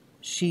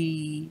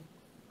 She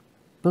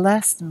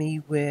blessed me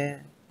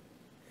with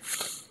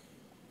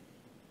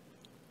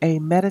a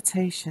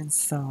meditation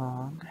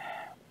song,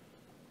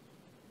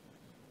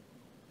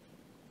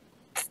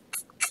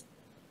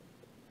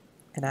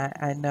 and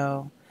I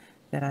know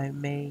that I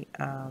may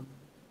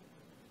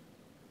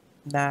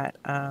not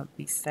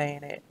be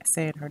saying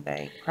her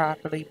name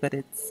properly, but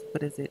it's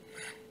what is it?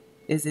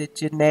 Is it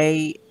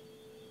Janae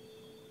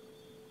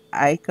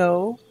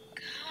Aiko?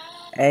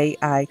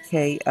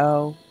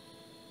 Aiko.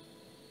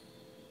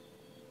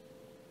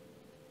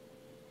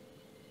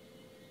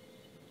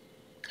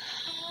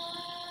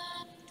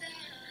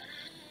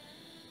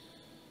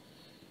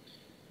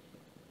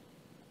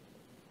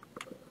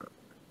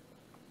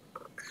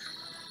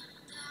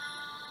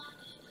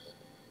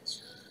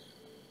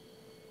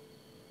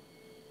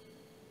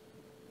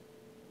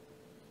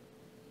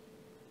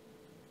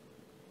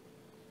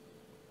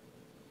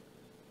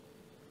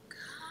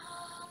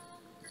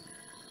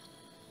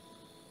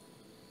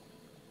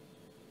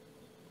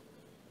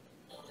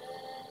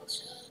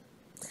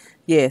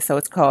 Yeah, so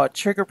it's called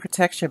Trigger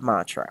Protection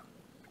Mantra.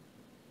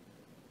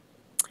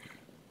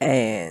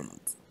 And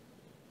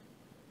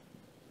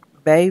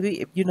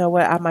baby, if you know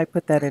what, I might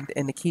put that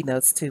in the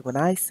keynotes too. When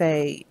I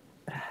say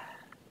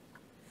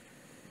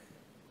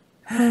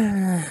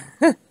I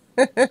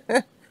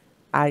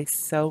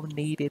so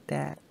needed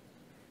that.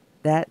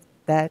 That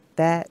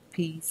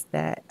piece,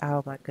 that,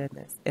 oh my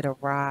goodness, it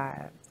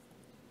arrived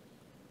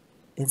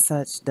in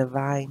such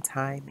divine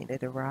timing.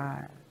 It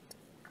arrived.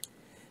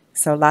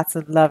 So lots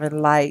of love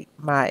and light,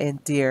 my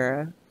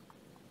Indira.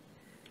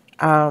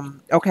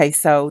 Okay,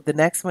 so the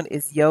next one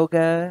is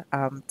yoga,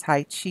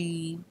 Tai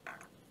Chi,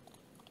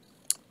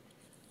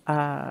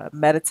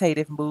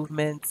 meditative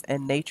movements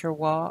and nature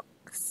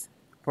walks,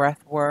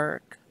 breath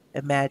work,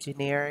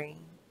 imagineering,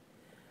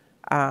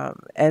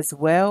 as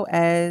well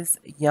as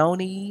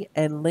yoni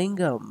and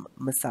lingam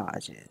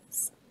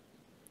massages.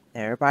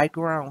 Everybody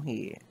grown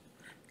here.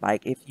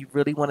 Like if you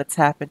really want to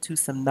tap into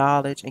some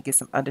knowledge and get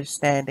some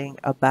understanding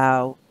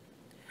about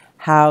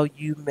how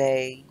you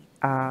may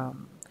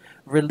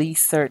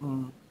release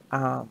certain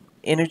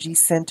energy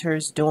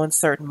centers during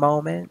certain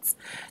moments.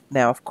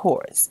 Now, of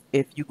course,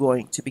 if you're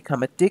going to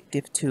become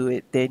addictive to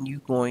it, then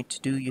you're going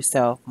to do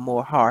yourself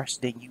more harm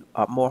than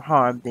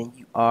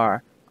you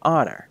are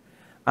honor.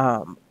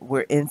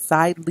 We're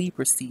inside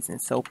Libra season,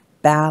 so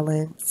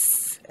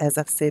balance, as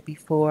I've said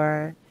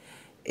before,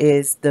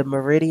 is the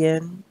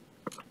meridian,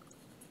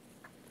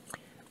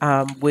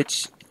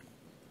 which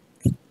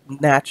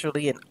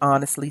naturally and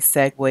honestly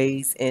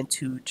segues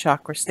into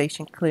chakra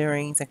station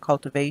clearings and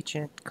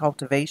cultivation,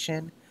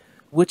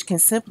 which can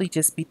simply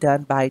just be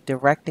done by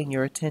directing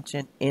your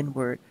attention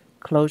inward.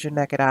 Close your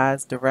naked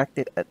eyes, direct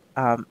it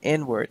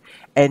inward,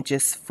 and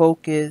just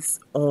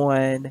focus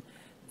on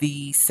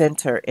the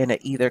center in a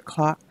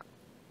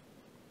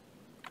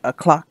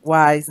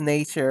clockwise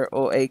nature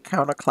or a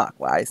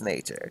counterclockwise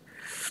nature.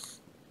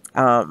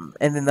 And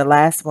then the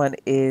last one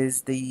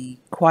is the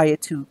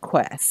Quietude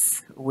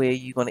Quest, where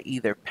you're going to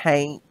either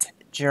paint,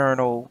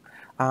 journal,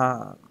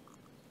 um,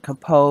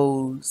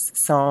 compose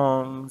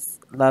songs,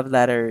 love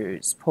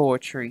letters,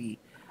 poetry,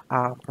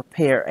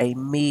 prepare a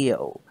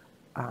meal,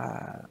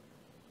 uh,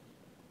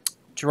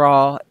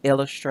 draw,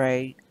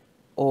 illustrate,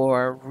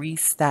 or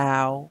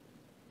restyle,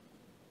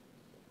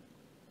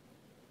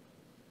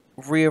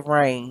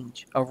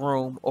 rearrange a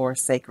room or a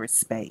sacred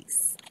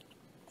space.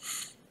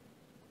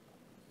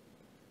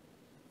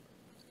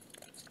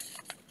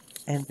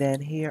 And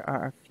then here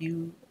are a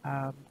few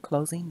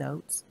closing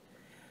notes.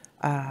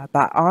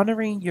 By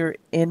honoring your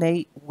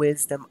innate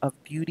wisdom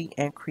of beauty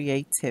and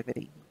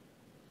creativity,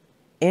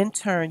 in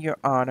turn your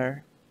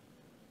honor,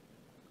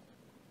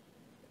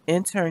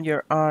 in turn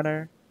your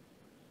honor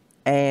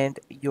and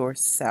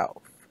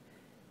yourself.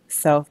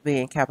 Self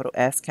being capital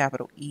S,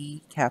 capital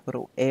E,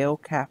 capital L,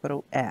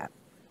 capital F.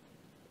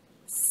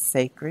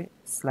 sacred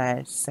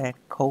slash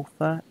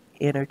Sankofa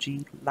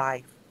energy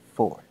life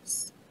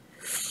force,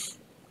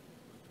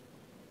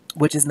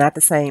 which is not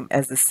the same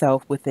as the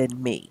self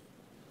within me.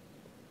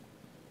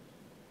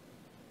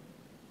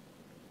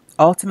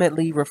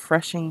 Ultimately,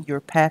 refreshing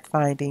your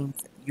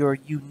pathfindings, your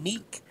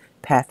unique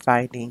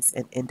pathfindings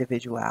and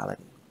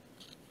individuality.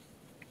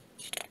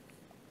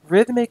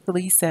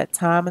 Rhythmically set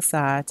time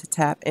aside to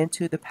tap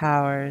into the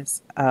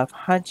powers of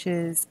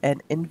hunches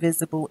and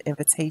invisible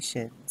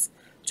invitations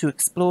to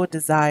explore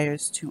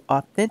desires to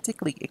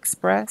authentically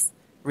express,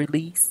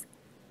 release,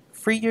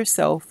 free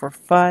yourself for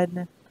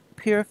fun,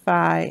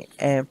 purify,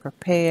 and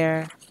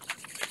prepare,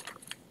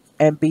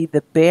 and be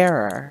the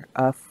bearer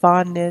of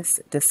fondness,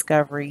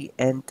 discovery,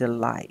 and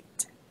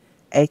delight,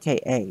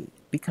 aka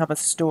become a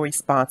story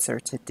sponsor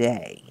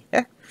today.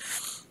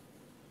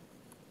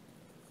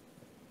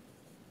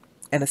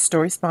 And a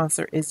story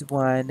sponsor is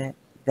one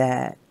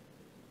that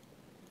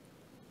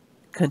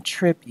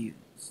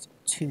contributes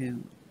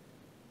to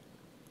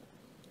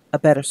a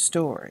better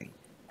story,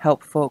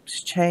 help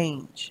folks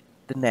change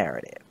the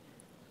narrative,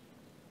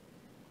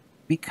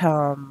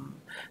 become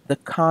the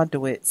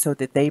conduit so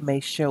that they may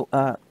show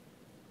up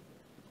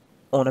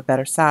on a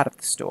better side of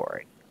the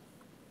story.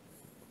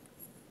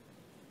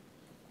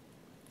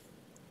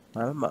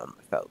 One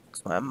moment,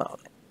 folks. One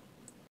moment.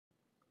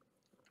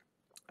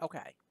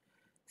 Okay.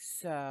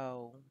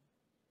 So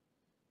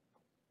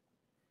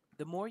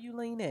the more you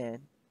lean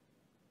in,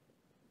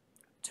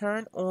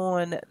 turn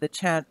on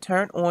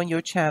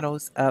your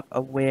channels of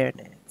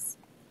awareness.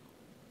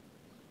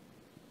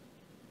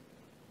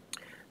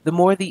 The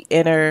more the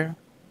inner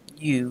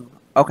you.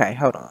 Okay,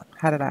 hold on.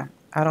 How did I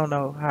don't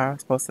know how I'm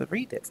supposed to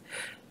read this.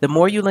 The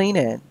more you lean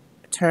in,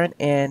 turn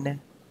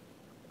in.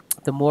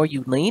 The more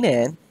you lean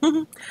in,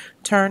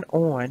 turn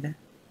on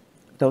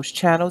those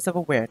channels of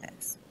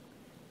awareness,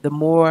 the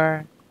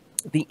more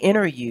the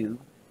inner you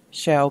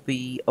shall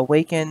be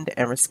awakened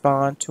and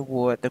respond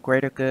toward the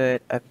greater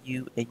good of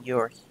you and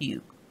your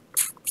hue.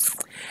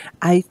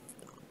 I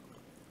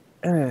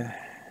uh,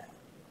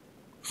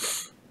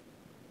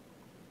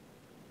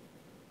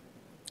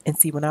 and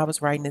see when I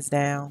was writing this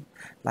down,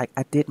 like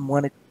I didn't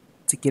want it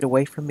to get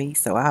away from me,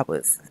 so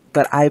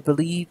but I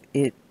believe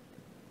it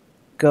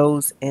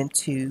goes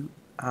into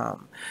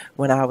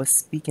when I was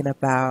speaking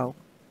about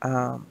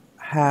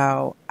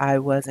how I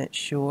wasn't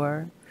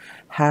sure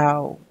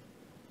how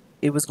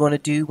it was going to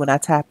do when I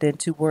tapped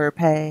into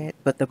WordPad,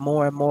 but the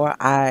more and more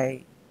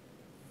I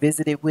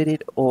visited with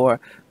it or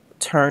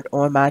turned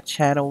on my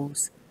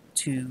channels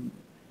to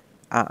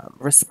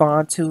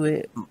respond to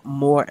it,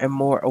 more and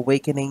more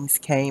awakenings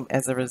came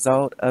as a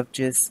result of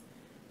just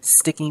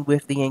sticking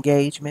with the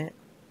engagement.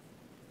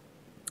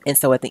 And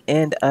so at the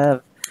end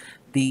of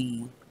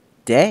the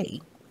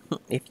day,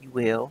 if you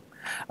will,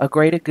 a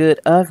greater good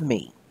of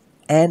me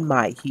and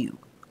my hue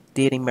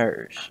did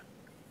emerge.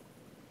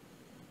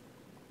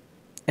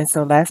 And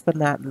so last but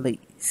not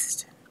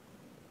least,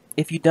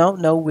 if you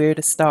don't know where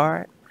to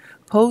start,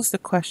 pose the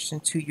question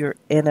to your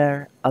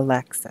inner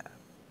Alexa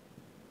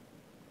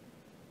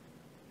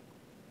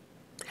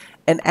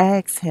and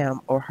ask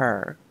him or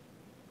her,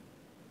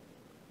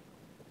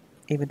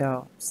 even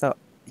though, so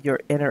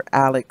your inner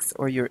Alex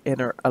or your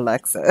inner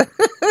Alexa,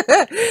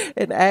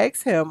 and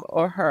ask him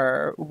or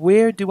her,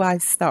 where do I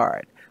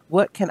start?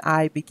 What can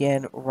I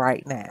begin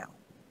right now?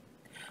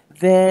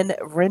 Then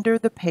render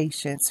the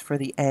patience for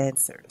the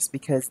answers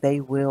because they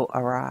will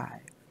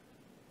arrive.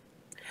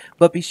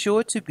 But be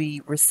sure to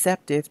be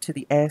receptive to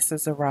the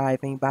answers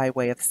arriving by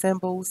way of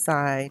symbol,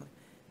 sign,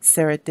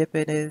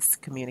 serendipitous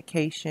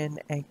communication,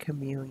 and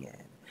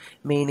communion,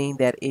 meaning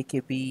that it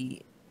could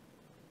be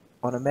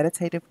on a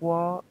meditative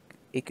walk,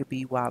 it could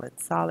be while in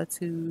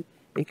solitude,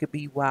 it could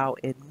be while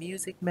in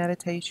music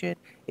meditation,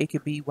 it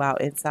could be while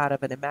inside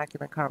of an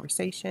immaculate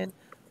conversation.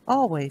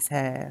 Always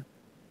have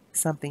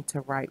something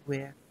to write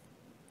with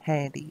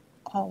handy,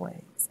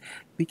 always,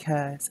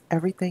 because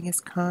everything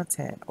is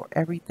content or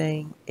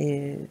everything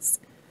is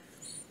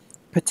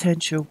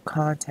potential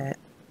content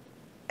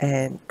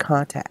and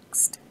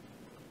context.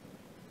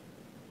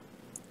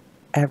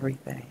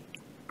 Everything.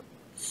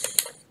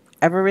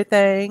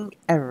 Everything,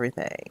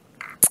 everything.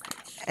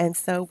 And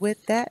so,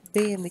 with that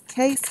being the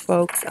case,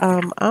 folks,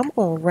 I'm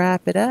going to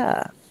wrap it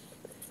up.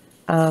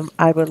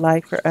 I would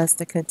like for us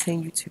to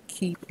continue to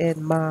keep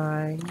in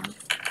mind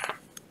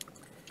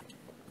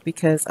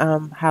because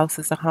house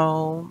is a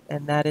home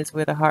and that is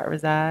where the heart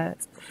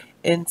resides.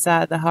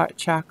 Inside the heart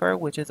chakra,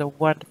 which is a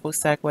wonderful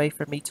segue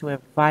for me to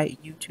invite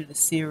you to the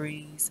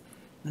series,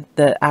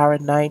 our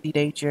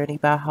 90-day journey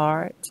by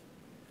heart.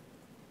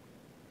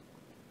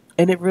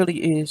 And it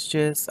really is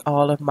just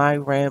all of my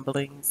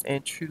ramblings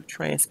and true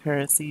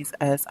transparencies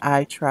as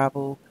I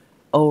travel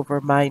over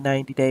my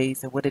 90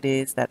 days and what it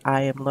is that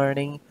I am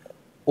learning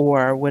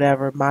or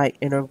whatever my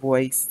inner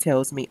voice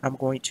tells me I'm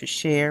going to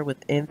share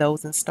within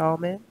those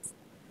installments.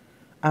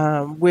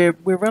 We're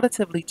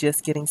relatively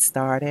just getting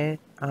started.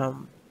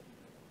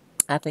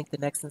 I think the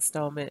next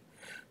installment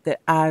that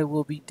I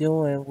will be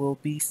doing will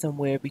be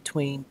somewhere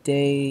between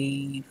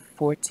day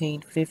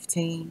 14,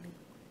 15.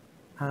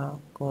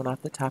 Going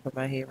off the top of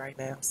my head right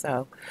now.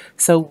 So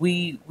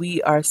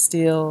we are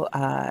still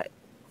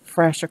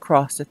fresh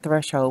across the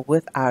threshold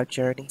with our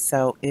journey.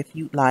 So if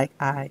you'd like,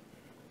 I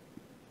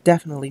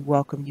definitely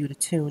welcome you to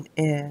tune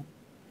in.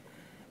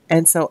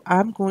 And so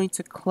I'm going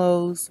to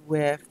close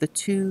with the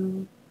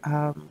two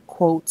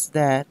quotes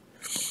that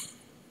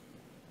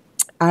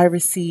I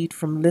received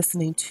from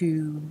listening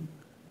to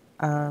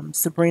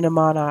Sabrina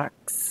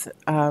Monarch's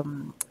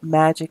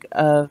Magic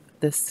of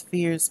the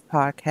Spheres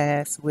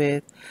podcast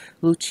with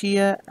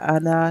Lucia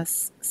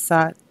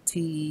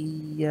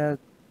Satyagraha,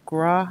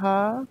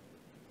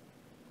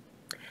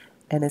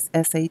 and it's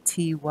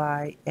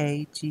Satyagraha.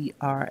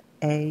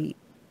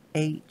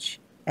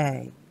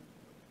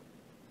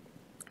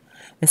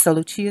 And so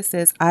Lucia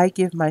says, I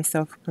give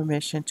myself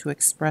permission to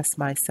express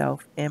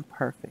myself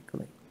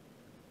imperfectly.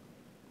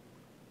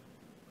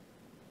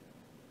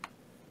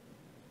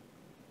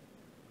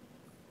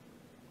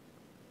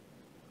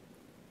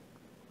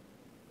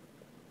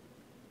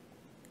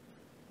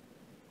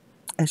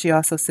 And she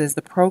also says,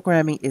 the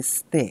programming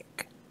is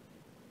thick,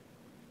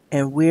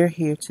 and we're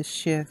here to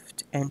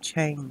shift and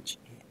change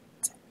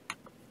it.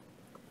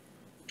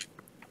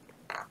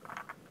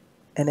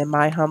 And in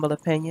my humble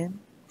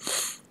opinion,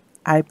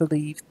 I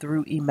believe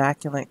through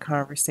immaculate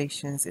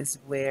conversations is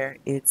where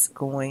it's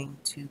going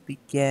to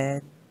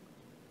begin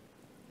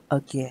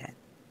again.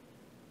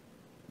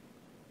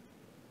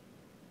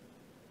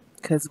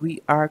 Because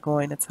we are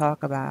going to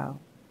talk about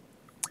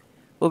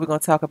what we're going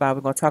to talk about.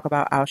 We're going to talk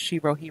about our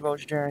Shiro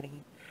Hero's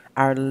journey,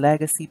 our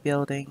legacy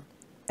building,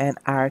 and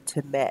our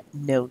Temet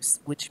Nos,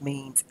 which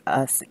means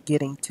us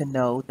getting to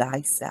know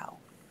thyself.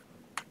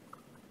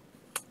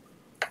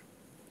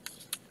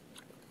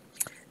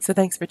 So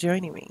thanks for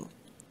joining me.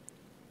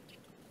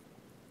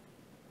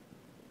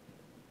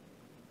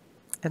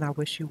 And I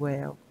wish you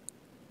well.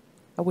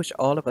 I wish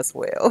all of us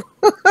well.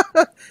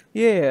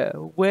 Yeah,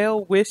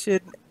 well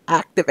wishing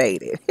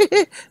activated.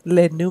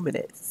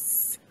 Lenuminous.